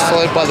conference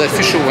followed by the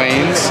official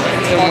weigh-ins.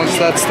 Then once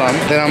that's done,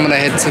 then I'm gonna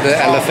head to the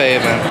LFA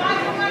event.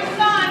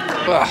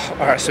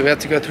 Alright, so we had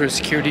to go through a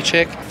security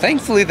check.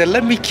 Thankfully they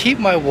let me keep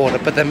my water,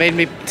 but they made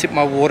me tip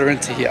my water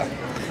into here.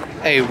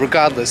 Hey,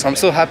 regardless, I'm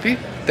still happy.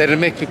 They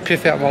didn't make me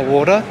piff out my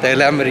water. They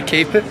allowed me to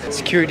keep it.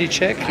 Security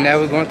check. Now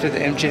we're going through the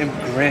MGM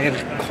Grand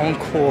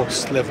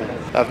Concourse level.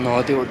 I have no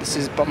idea what this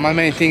is, but my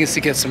main thing is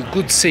to get some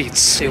good seats.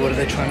 See, what are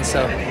they trying to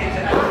sell?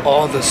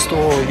 Oh, the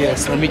store,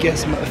 yes. Let me get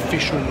some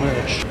official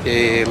merch.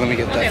 Yeah, let me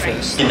get that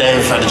first. You're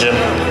there for the gym.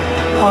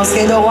 Oh, so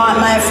you don't want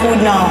my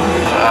food now?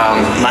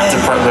 Not to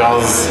prep, but I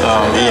was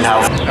eating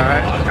health.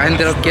 Alright, I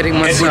ended up getting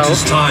myself,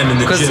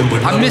 because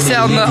I missed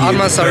out on the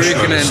Mma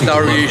Sparring and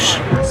Dariush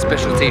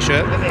special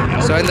t-shirt.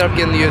 So I ended up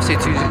getting the UFC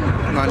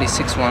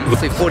 296 one.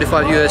 Roughly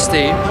 45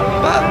 USD,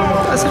 but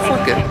I said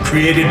fuck it.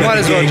 Might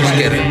as well just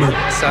get it.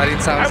 Exciting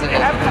times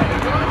ahead.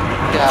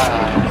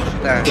 Yeah.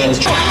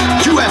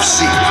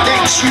 UFC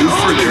thanks you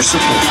for your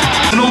support.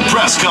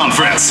 Press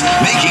conference,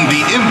 making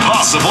the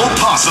impossible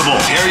possible.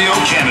 Ontario,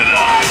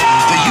 Canada.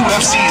 The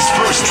UFC's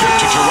first trip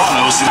to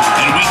Toronto,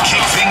 and we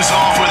kick things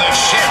off with a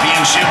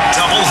championship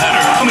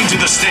doubleheader. Coming to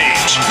the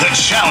stage, the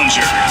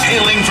challenger,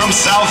 hailing from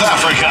South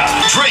Africa,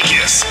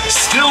 Drakus,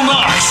 Still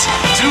Knox,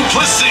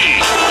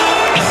 Duplessis.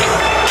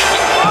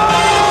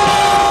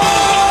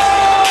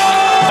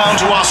 Down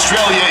to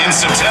Australia in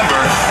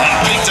September and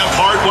picked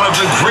apart one of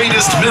the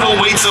greatest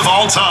middleweights of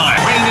all time.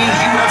 Reigning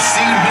UFC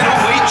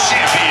middleweight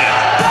champion,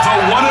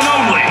 the one and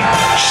only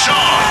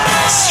Sean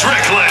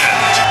Strickland.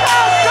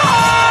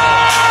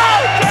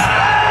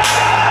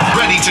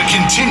 Ready to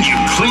continue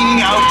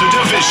cleaning out the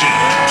division.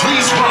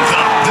 Please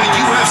welcome the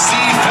UFC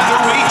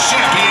featherweight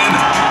champion,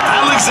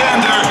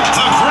 Alexander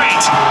the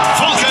Great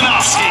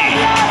Volkanovski.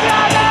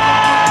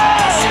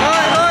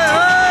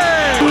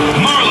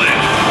 Marlon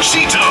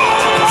Chito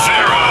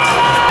Vera.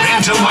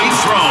 Bantamweight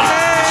throne.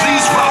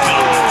 Please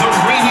welcome the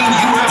reigning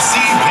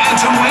UFC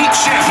bantamweight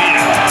champion,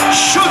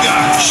 Sugar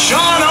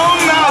Sean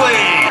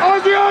O'Malley.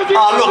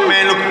 Look,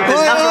 man, look,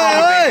 there's nothing wrong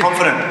with being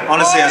confident.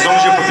 Honestly, as long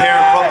as you're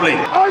preparing properly.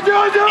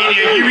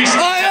 You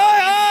recently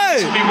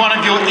one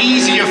of your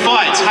easier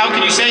fights. How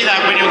can you say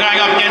that when you're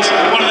going up against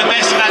one of the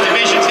best in that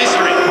division's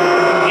history?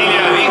 And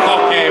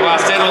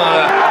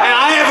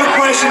I have a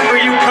question for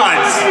you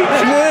cunts.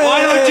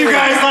 Why don't you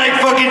guys like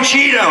fucking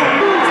Cheeto?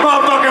 This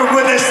motherfucker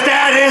with a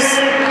status,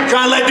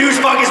 trying to let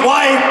dudes fuck his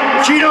wife.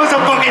 Cheeto's a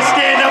fucking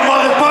stand-up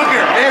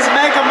motherfucker. Let's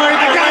make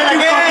America great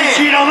again. Fucking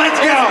Cheeto,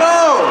 let's go.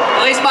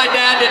 At least my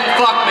dad didn't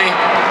fuck me.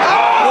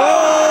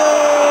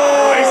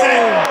 What he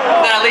said?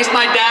 At least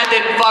my dad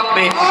didn't fuck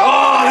me.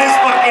 Oh, this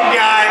fucking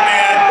guy, man.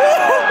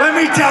 Let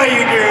me tell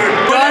you, dude.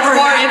 God's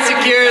more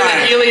insecure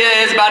than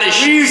Elia is about his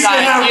shoe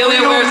size.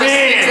 Elia wears a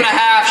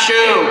 6.5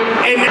 shoe.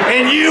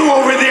 And you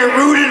over there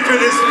rooting for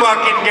this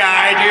fucking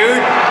guy, dude.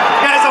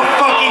 This guy's a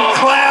fucking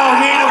clown.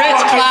 He ain't a Rich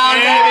fucking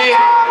clown, man. baby.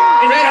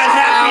 And you got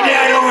Happy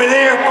Dad over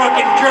there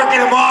fucking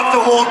jerking him off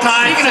the whole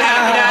time. Speaking of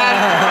Happy Dad.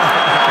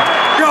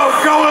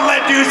 Go and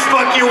let dudes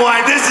fuck your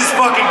wife. This is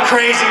fucking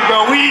crazy,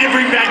 bro. We need to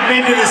bring back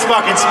men to this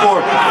fucking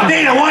sport.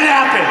 Dana, what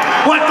happened?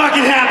 What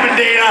fucking happened,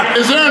 Dana?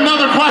 Is there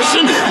another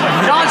question?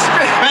 John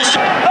Strickland. Let's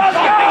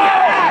go!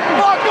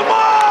 Fuck him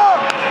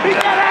up! We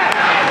get it!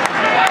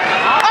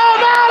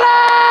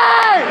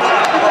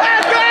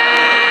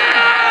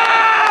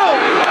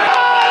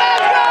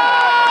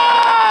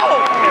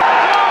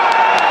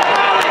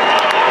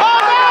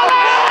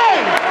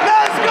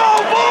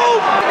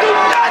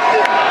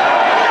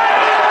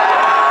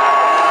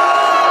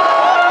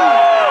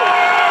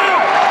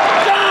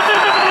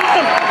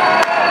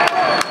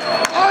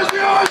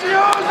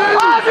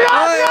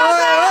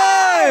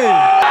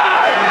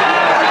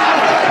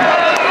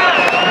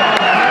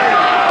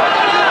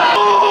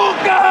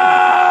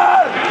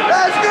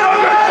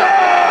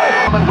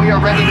 We are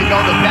ready to go.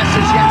 The best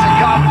is yet to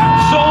come.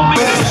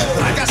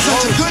 I got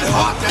such a good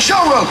heart.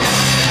 Show Rogan.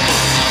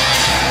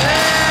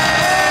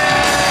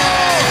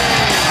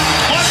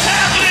 What's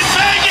happening,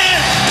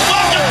 Vegas?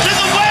 Welcome to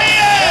the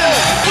weigh-in.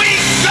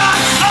 We got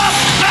a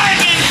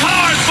banging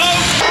card,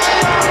 folks.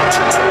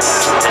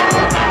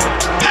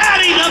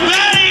 Patty the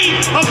Betty,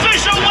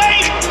 official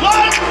weight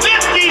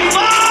 155.5.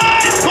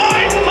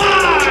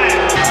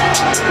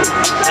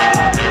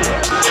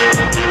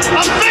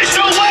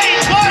 Official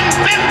weight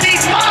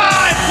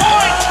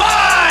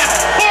 155.5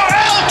 for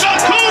El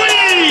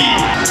Kakui.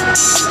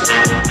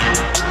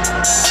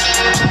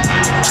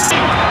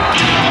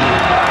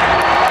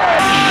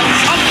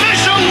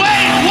 Official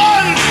weight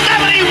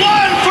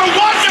 171 for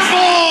Wonder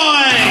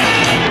Boy.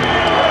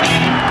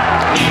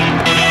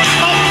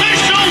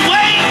 Official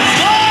weight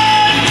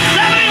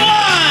 171.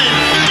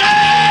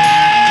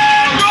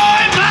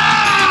 Roy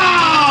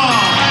Powell.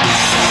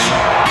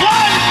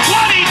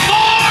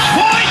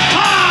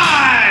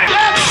 124.5.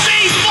 FC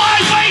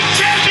flyweight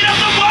champion of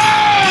the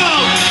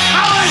world,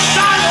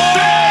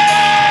 Alexandre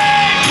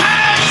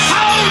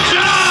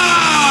Pantoja.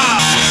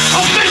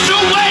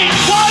 Official weight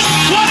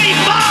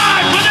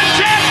 125 for the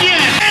champion.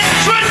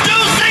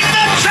 Introducing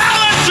the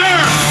challenger,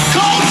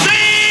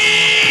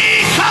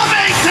 Colby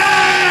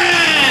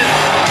Covington.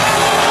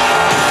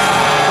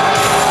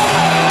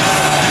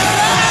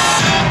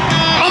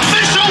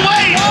 Official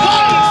weight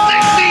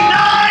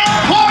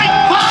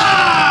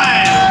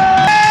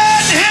 169.5.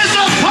 And his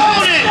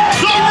opponent,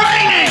 the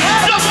reigning,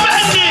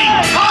 defending,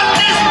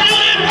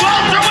 undisputed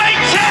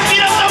welterweight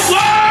champion of the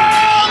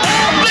world,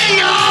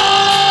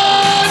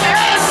 Leon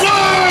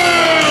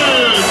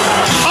Edwards.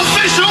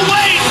 Official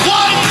weight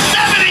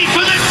 170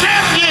 for the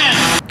champion.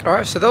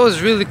 Alright, so that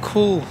was really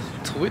cool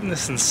to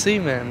witness and see,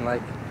 man.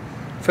 Like,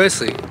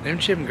 firstly,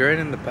 MGM growing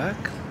in the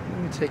back.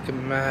 Let me take a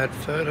mad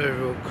photo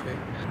real quick.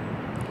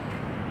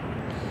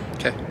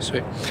 Okay,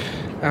 sweet.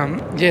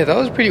 Yeah, that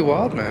was pretty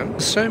wild, man.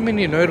 So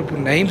many notable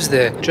names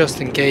there.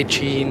 Justin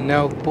Gaethje,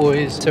 Nelk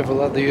Boys,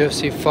 several other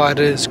UFC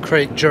fighters,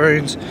 Craig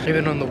Jones.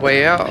 Even on the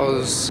way out,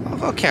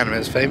 I'll count him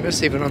as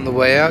famous. Even on the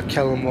way out,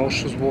 Callum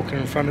Walsh was walking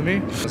in front of me.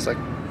 I was like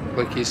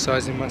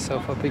sizing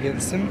myself up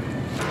against him.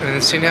 And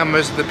then seeing how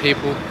most of the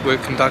people were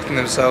conducting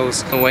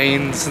themselves, the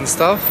weigh-ins and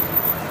stuff,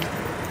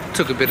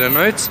 took a bit of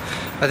notes.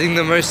 I think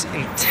the most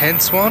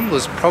intense one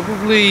was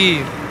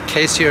probably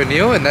Casey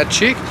O'Neill and that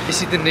chick.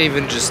 Casey didn't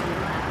even just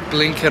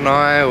blink an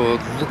eye or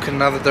look in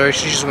another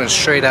direction. She just went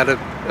straight at a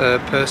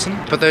person.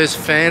 But those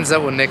fans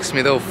that were next to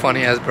me, they were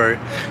funny as, bro.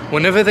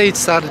 Whenever they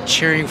started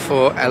cheering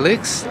for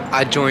Alex,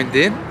 I joined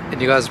in.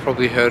 And you guys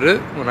probably heard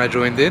it when I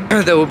joined in.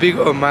 They were big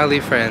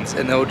O'Malley fans,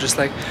 and they were just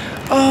like,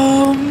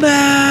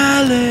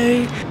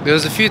 O'Malley. There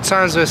was a few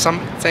times where some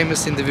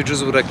famous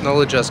individuals would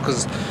acknowledge us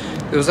because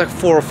there was like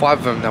 4 or 5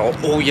 of them. They were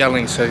all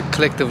yelling, so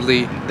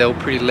collectively they were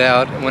pretty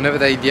loud. And whenever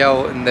they'd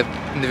yell and the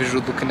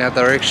individual look in our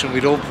direction,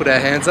 we'd all put our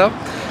hands up.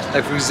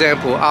 Like for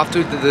example, after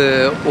we did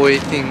the Oi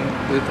thing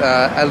with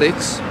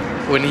Alex,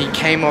 when he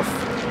came off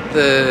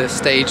the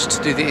stage to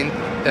do the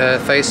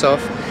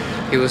face-off,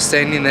 he was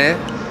standing there.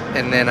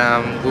 And then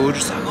we were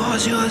just like,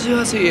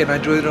 Aussie, and I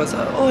joined and I was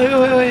like,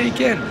 oi,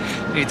 again.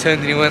 And he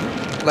turned and he went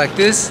like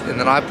this, and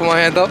then I put my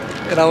hand up,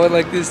 and I went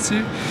like this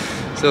too.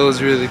 So it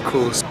was really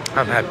cool. So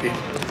I'm happy.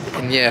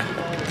 And yeah,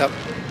 picked up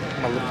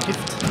my little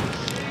gift to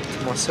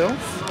myself.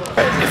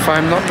 If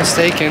I'm not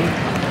mistaken,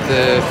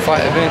 the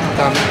fight event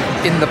done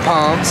in the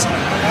palms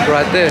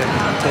right there.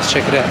 Let's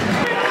check it out.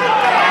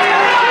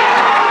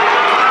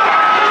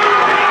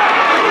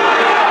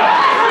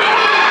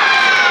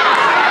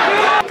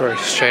 Bro,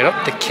 straight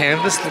up, the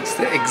canvas looks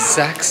the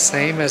exact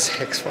same as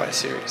X-Fight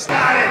series.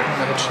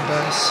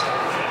 Merchandise.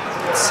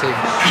 Let's see.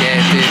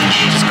 Yeah, dude.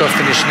 Just got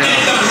finished now.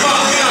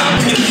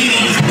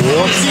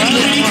 What?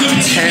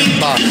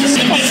 $10.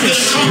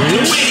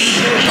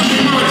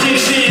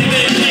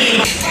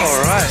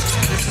 Alright,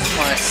 this is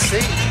my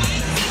seat.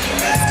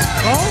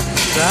 Not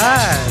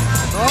bad.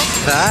 Not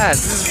bad.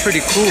 This is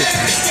pretty cool.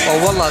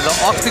 Oh, wallah, the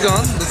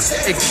octagon looks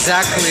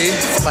exactly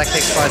like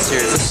X-Fight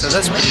series. So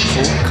that's pretty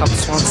cool. Couple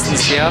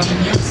Swanston's here.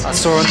 I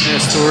saw on their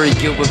story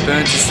Gilbert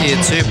Burns is here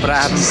too, but I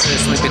haven't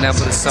personally been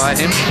able to sight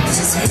him.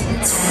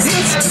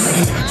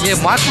 Yeah,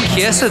 Michael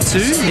Chiesa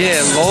too. Yeah,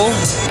 lol.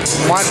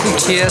 Michael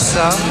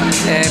Chiesa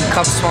and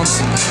Cup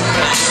Swanson.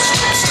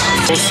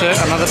 Also,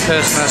 another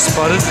person I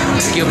spotted,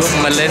 Gilbert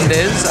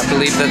Melendez, I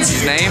believe that's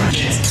his name.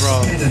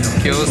 Bro,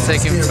 girls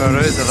taking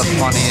photos are the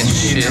funniest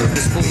shit.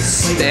 This little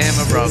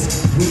spammer, bro.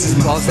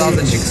 Whilst the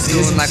other chicks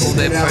doing like all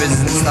their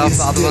poses and stuff,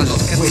 the other one's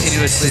just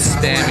continuously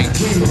spamming.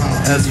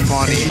 That's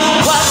funny.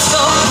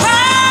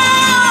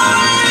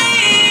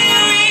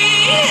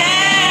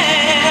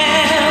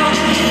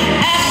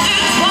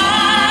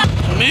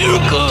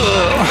 Miracle!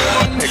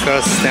 They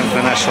got a stamp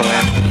for national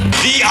anthem.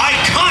 The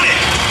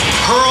iconic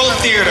Pearl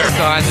Theater. The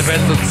guy in the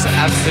red looks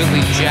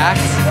absolutely jacked.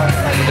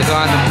 The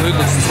guy in the blue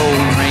looks tall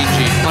and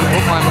rangy. I'm gonna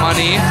put my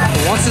money,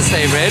 it wants to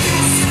say red,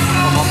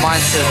 but my mind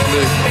says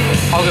blue.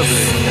 I'll go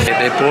blue. Yeah,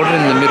 they brought it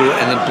in the middle,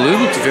 and the blue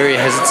looked very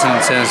hesitant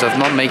in terms of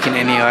not making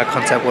any eye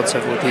contact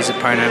whatsoever with his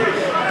opponent.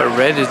 But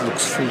red, it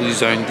looks fully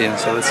zoned in,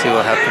 so let's see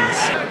what happens.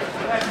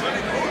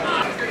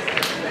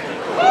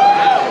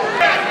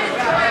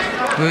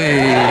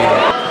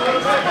 Whee.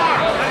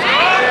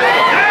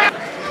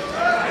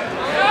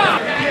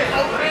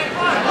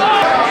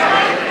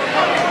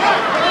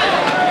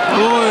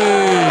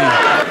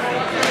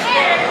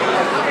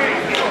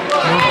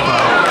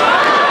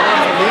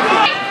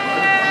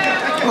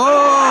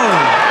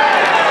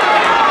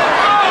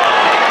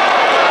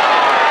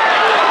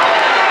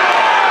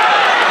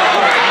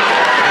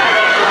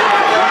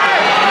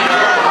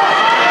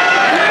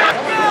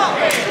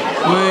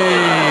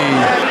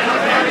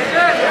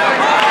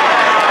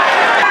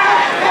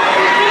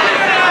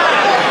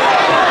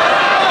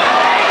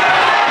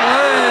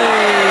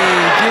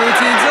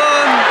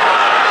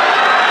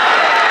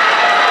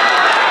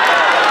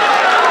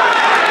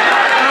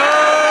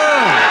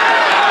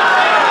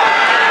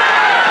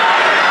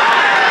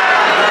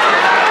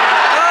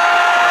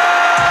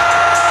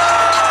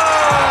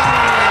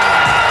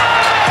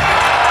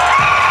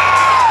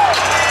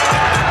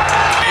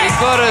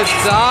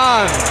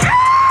 Done.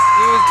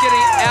 He was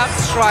getting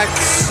outstriked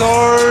so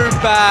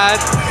bad,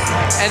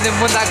 and then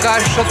when that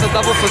guy shot the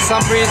double for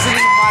some reason,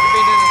 he might have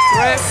been in a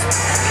threat.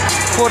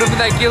 Caught him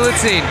with that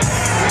guillotine.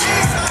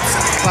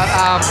 But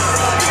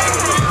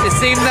it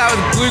seemed that the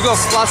blue got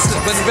flustered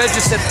when the red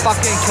just said fuck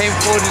it and came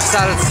forward and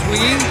started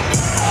swinging.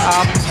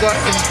 Got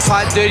in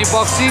tight dirty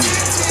boxing.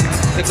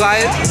 The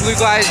blue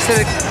guy,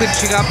 instead of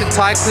clinching up and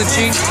tight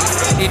clinching,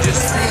 he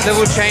just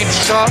level change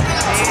shot,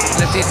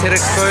 left his head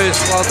exposed.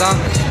 Well done,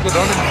 good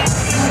on him.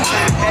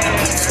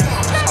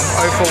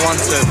 I'm 0 for 1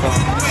 so far.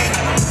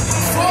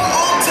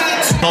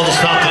 Call to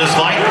stop to this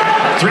fight.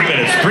 3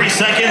 minutes, 3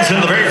 seconds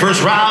in the very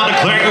first round,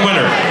 declaring the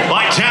winner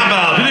by tap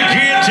out to the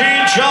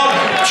guillotine choke,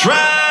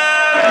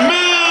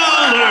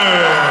 Miller.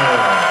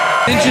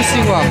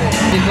 Interesting one.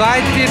 The guy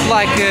did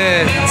like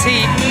a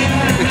teep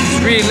with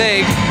his rear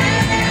leg,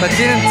 but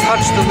didn't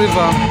touch the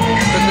liver,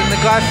 but then the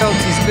guy felt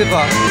his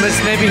liver, unless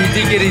maybe he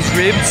did get his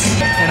ribs,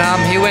 and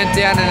he went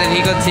down and then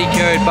he got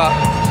TKO'd, but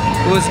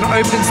it was an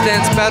open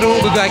stance battle.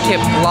 The guy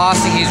kept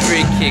blasting his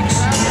rear kicks.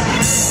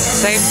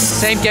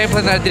 Same game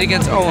plan that I did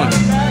against Owen.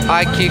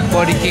 High kick,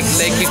 body kick,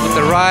 leg kick with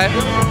the right,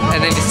 and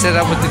then he set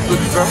up with the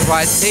good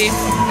right teep,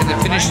 and then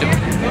finished him.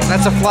 And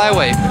that's a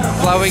flyweight.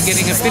 Flyweight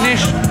getting a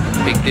finish,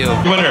 big deal.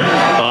 Winner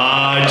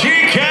by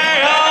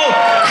TKO,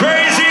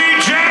 Crazy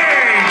J.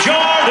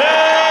 Jordan.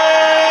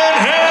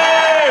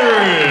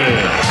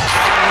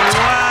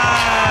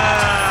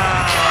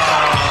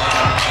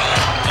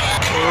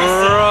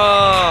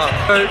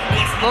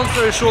 Long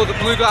story short, the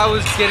blue guy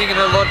was getting in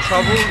a lot of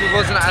trouble. He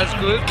wasn't as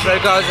good. The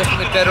red guy was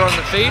definitely better on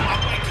the feet.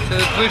 So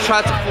the blue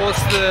tried to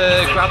force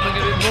the grappling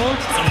a bit more.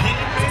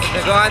 The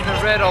guy in the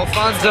red,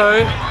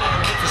 Alfonso,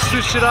 just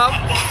switched it up.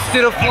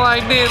 Instead of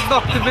flying there,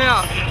 knocked him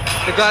out.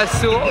 The guy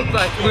still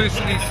like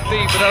loosened his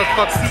feet, but that was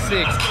fucking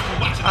sick.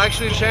 I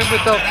actually trained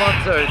with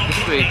Alfonso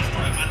this week,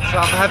 so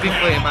I'm happy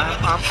for him.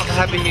 I'm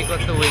happy he got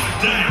the win.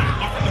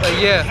 But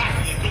yeah,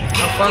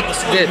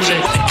 Alfonso's dead.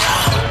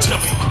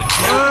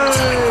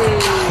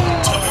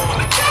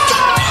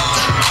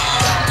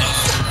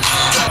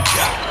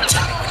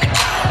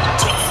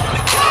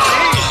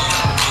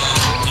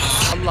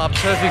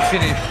 Perfect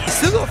finish. He's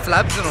still got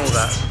flabs and all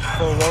that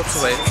for a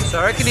welterweight, so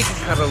I reckon he can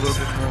cut a little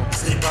bit more.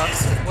 But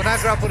when I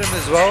grappled him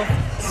as well,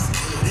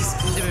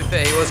 he didn't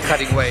fair, he was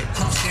cutting weight.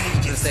 I was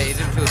gonna say he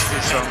didn't feel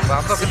too strong,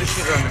 but I'm not gonna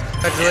shit on him.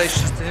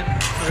 Congratulations to him.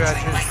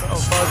 Congratulations to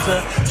Alfonso.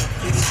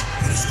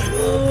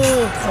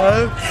 Oh,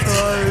 I'm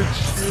tired,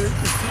 shit.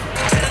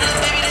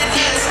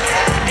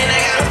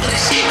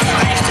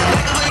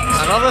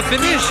 Another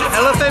finish.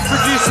 LFA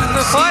producing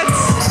the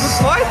fights. Good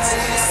fights.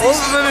 All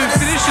of them in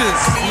finishes.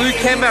 Luke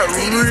came out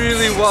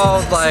really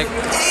wild, like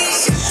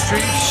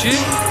street shit.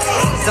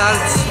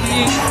 Started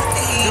swinging.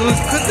 He was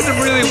cooking them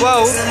really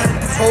well.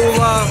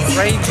 Taller,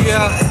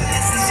 rangier.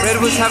 Red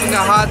was having a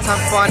hard time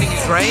finding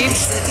his range,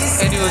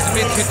 and he was a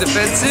bit too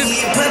defensive.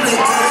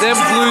 Then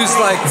Blue's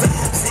like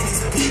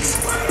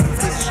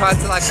tried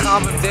to like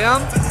calm him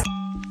down.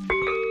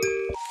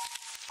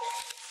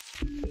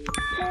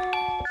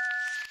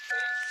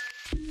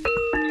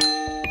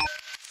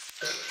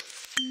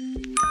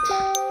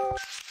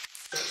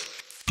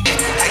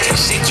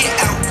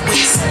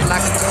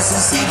 Black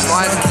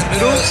lines in the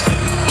middle.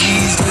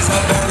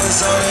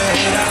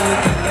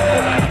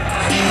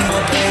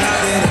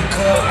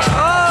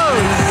 Oh,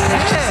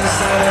 yeah.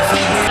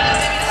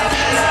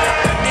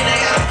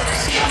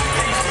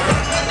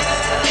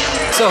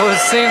 So it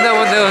seemed that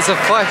when there was a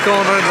fight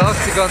going on in the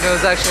octagon, there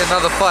was actually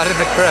another fight in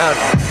the crowd.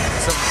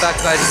 Some fat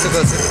guy just took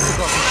off his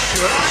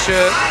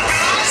shirt,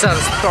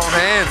 started throwing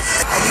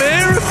hands.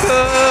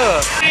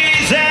 America!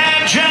 Ladies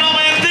and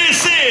gentlemen,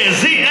 this is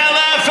the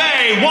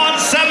LFA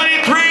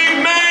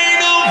 173 main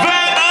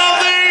event of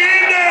the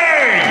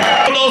evening.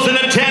 For those in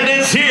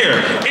attendance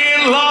here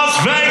in Las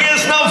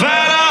Vegas,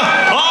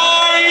 Nevada,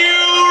 are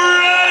you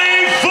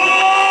ready for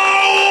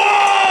war?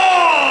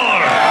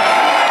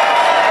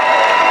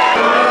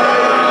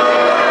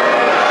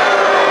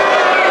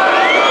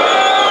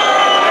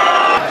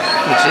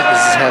 Legit,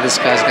 this is how this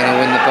guy's gonna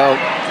win the belt,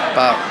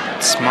 but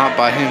smart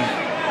by him.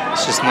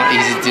 It's just not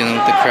easy dealing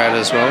with the crowd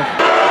as well.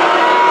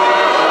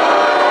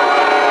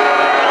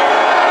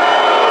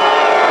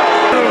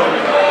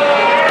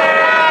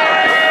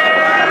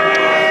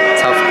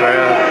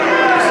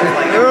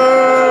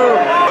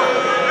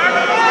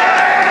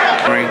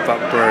 But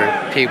bro,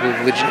 people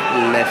legit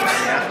left.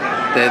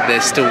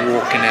 They're still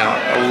walking out.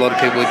 A lot of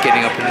people are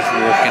getting up and just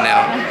walking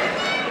out.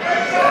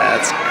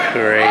 That's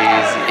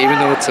crazy. Even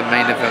though it's a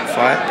main event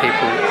fight,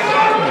 people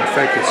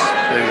focus.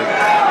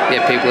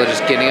 Yeah, people are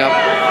just getting up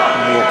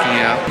and walking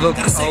out. Look,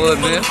 I'll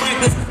admit,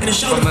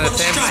 from a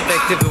fan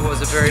perspective, it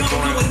was a very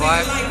boring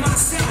fight,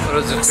 but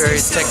it was a very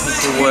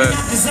technical work.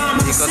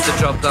 He got the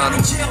job done.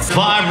 5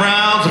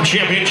 rounds of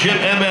championship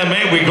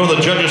MMA. We go to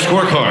the judges'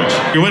 scorecards.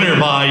 Your winner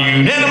by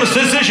unanimous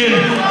decision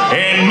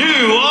and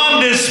new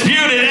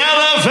undisputed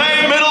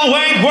LFA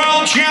middleweight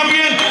world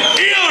champion,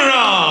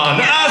 Iran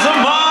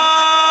Azamov.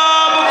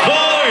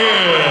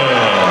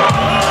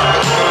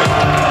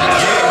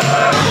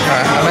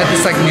 I'm at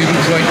this like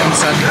noodle joint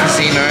inside the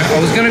casino. I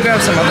was gonna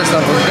grab some other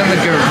stuff. I was gonna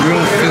go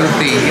real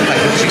filthy, like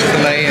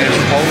Chick-fil-A and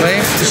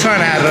Chipotle. Just trying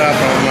to add it up,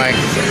 and I'm like,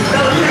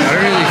 I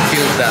don't really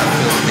feel that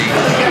filthy.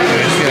 I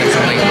just feel like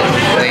something a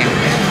little clean.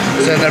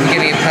 So I ended up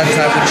getting a pad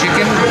thai with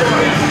chicken.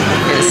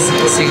 It's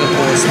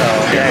Singapore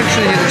style. Yeah,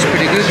 actually it looks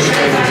pretty good. It's a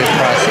little bit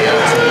pricey.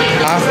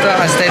 After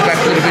I stayed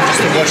back a little bit just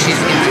to watch his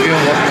interview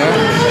and whatnot,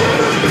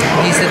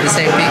 he said the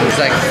same thing. He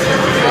was like,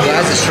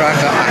 as a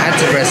striker, I had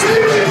to rest it.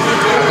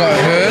 I got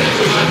hurt,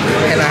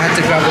 and I had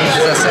to grab him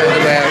because that's the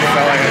only way I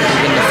felt like I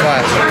could win the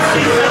fight.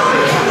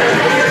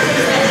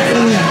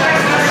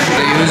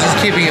 So he was just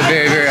keeping it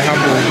very, very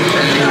humble,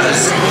 and he was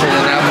just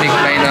calling out Mick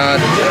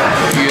Maynard,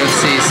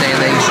 UFC, saying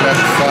that he should have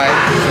a fight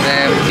for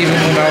them. Even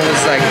when I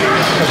was like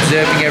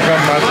observing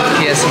everyone, Michael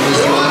Chiesa was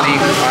yawning,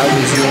 I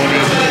was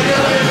yawning,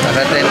 but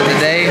at the end of the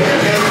day,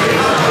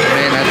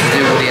 man had to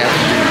do what he had to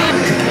do.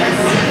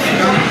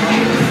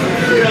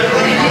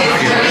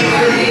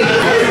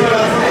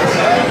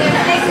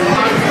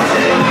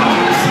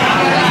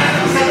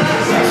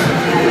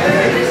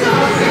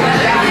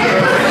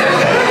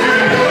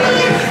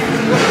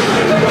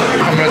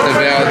 I'm gonna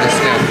devour this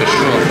now for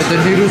sure. But the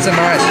noodles are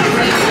nice.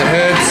 The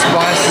herbs,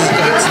 spices,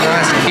 got its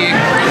nice kick.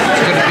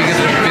 It's got a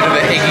bit of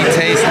an eggy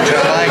taste, which I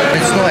like.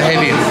 It's not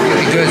heavy.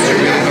 It goes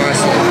through really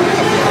nicely.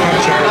 A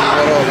punch of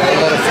a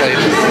lot of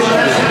flavors.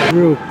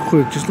 Real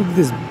quick, just look at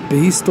this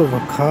beast of a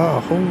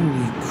car.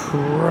 Holy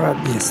crap.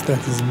 Yes,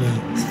 that is me.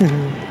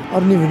 I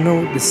don't even know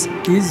what this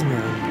is,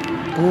 man.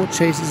 Ball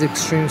Chases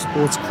Extreme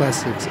Sports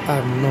Classics.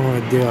 I have no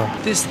idea.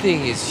 This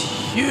thing is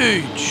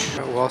huge.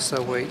 Whilst I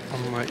wait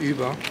on my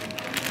Uber,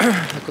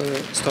 I got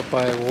to stop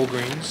by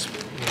Walgreens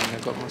and I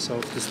got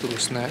myself this little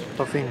snack.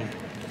 Topping. It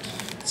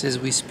says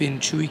we spin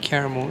chewy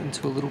caramel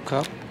into a little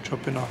cup,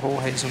 drop in a whole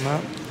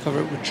hazelnut,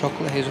 cover it with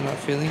chocolate hazelnut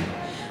filling,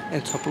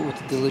 and top it with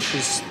a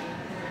delicious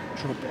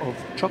drop of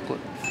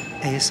chocolate.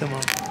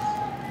 ASMR.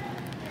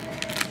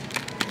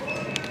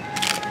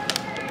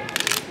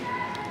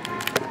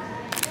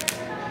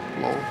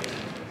 Lol.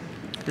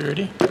 You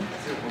ready? I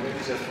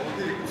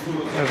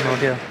have no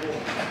idea.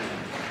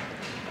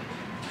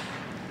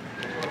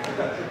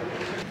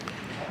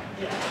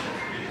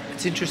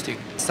 It's interesting.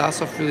 It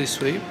starts off really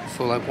sweet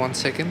for like 1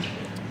 second,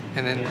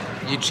 and then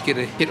you just get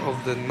a hit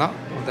of the nut,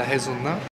 of the hazelnut.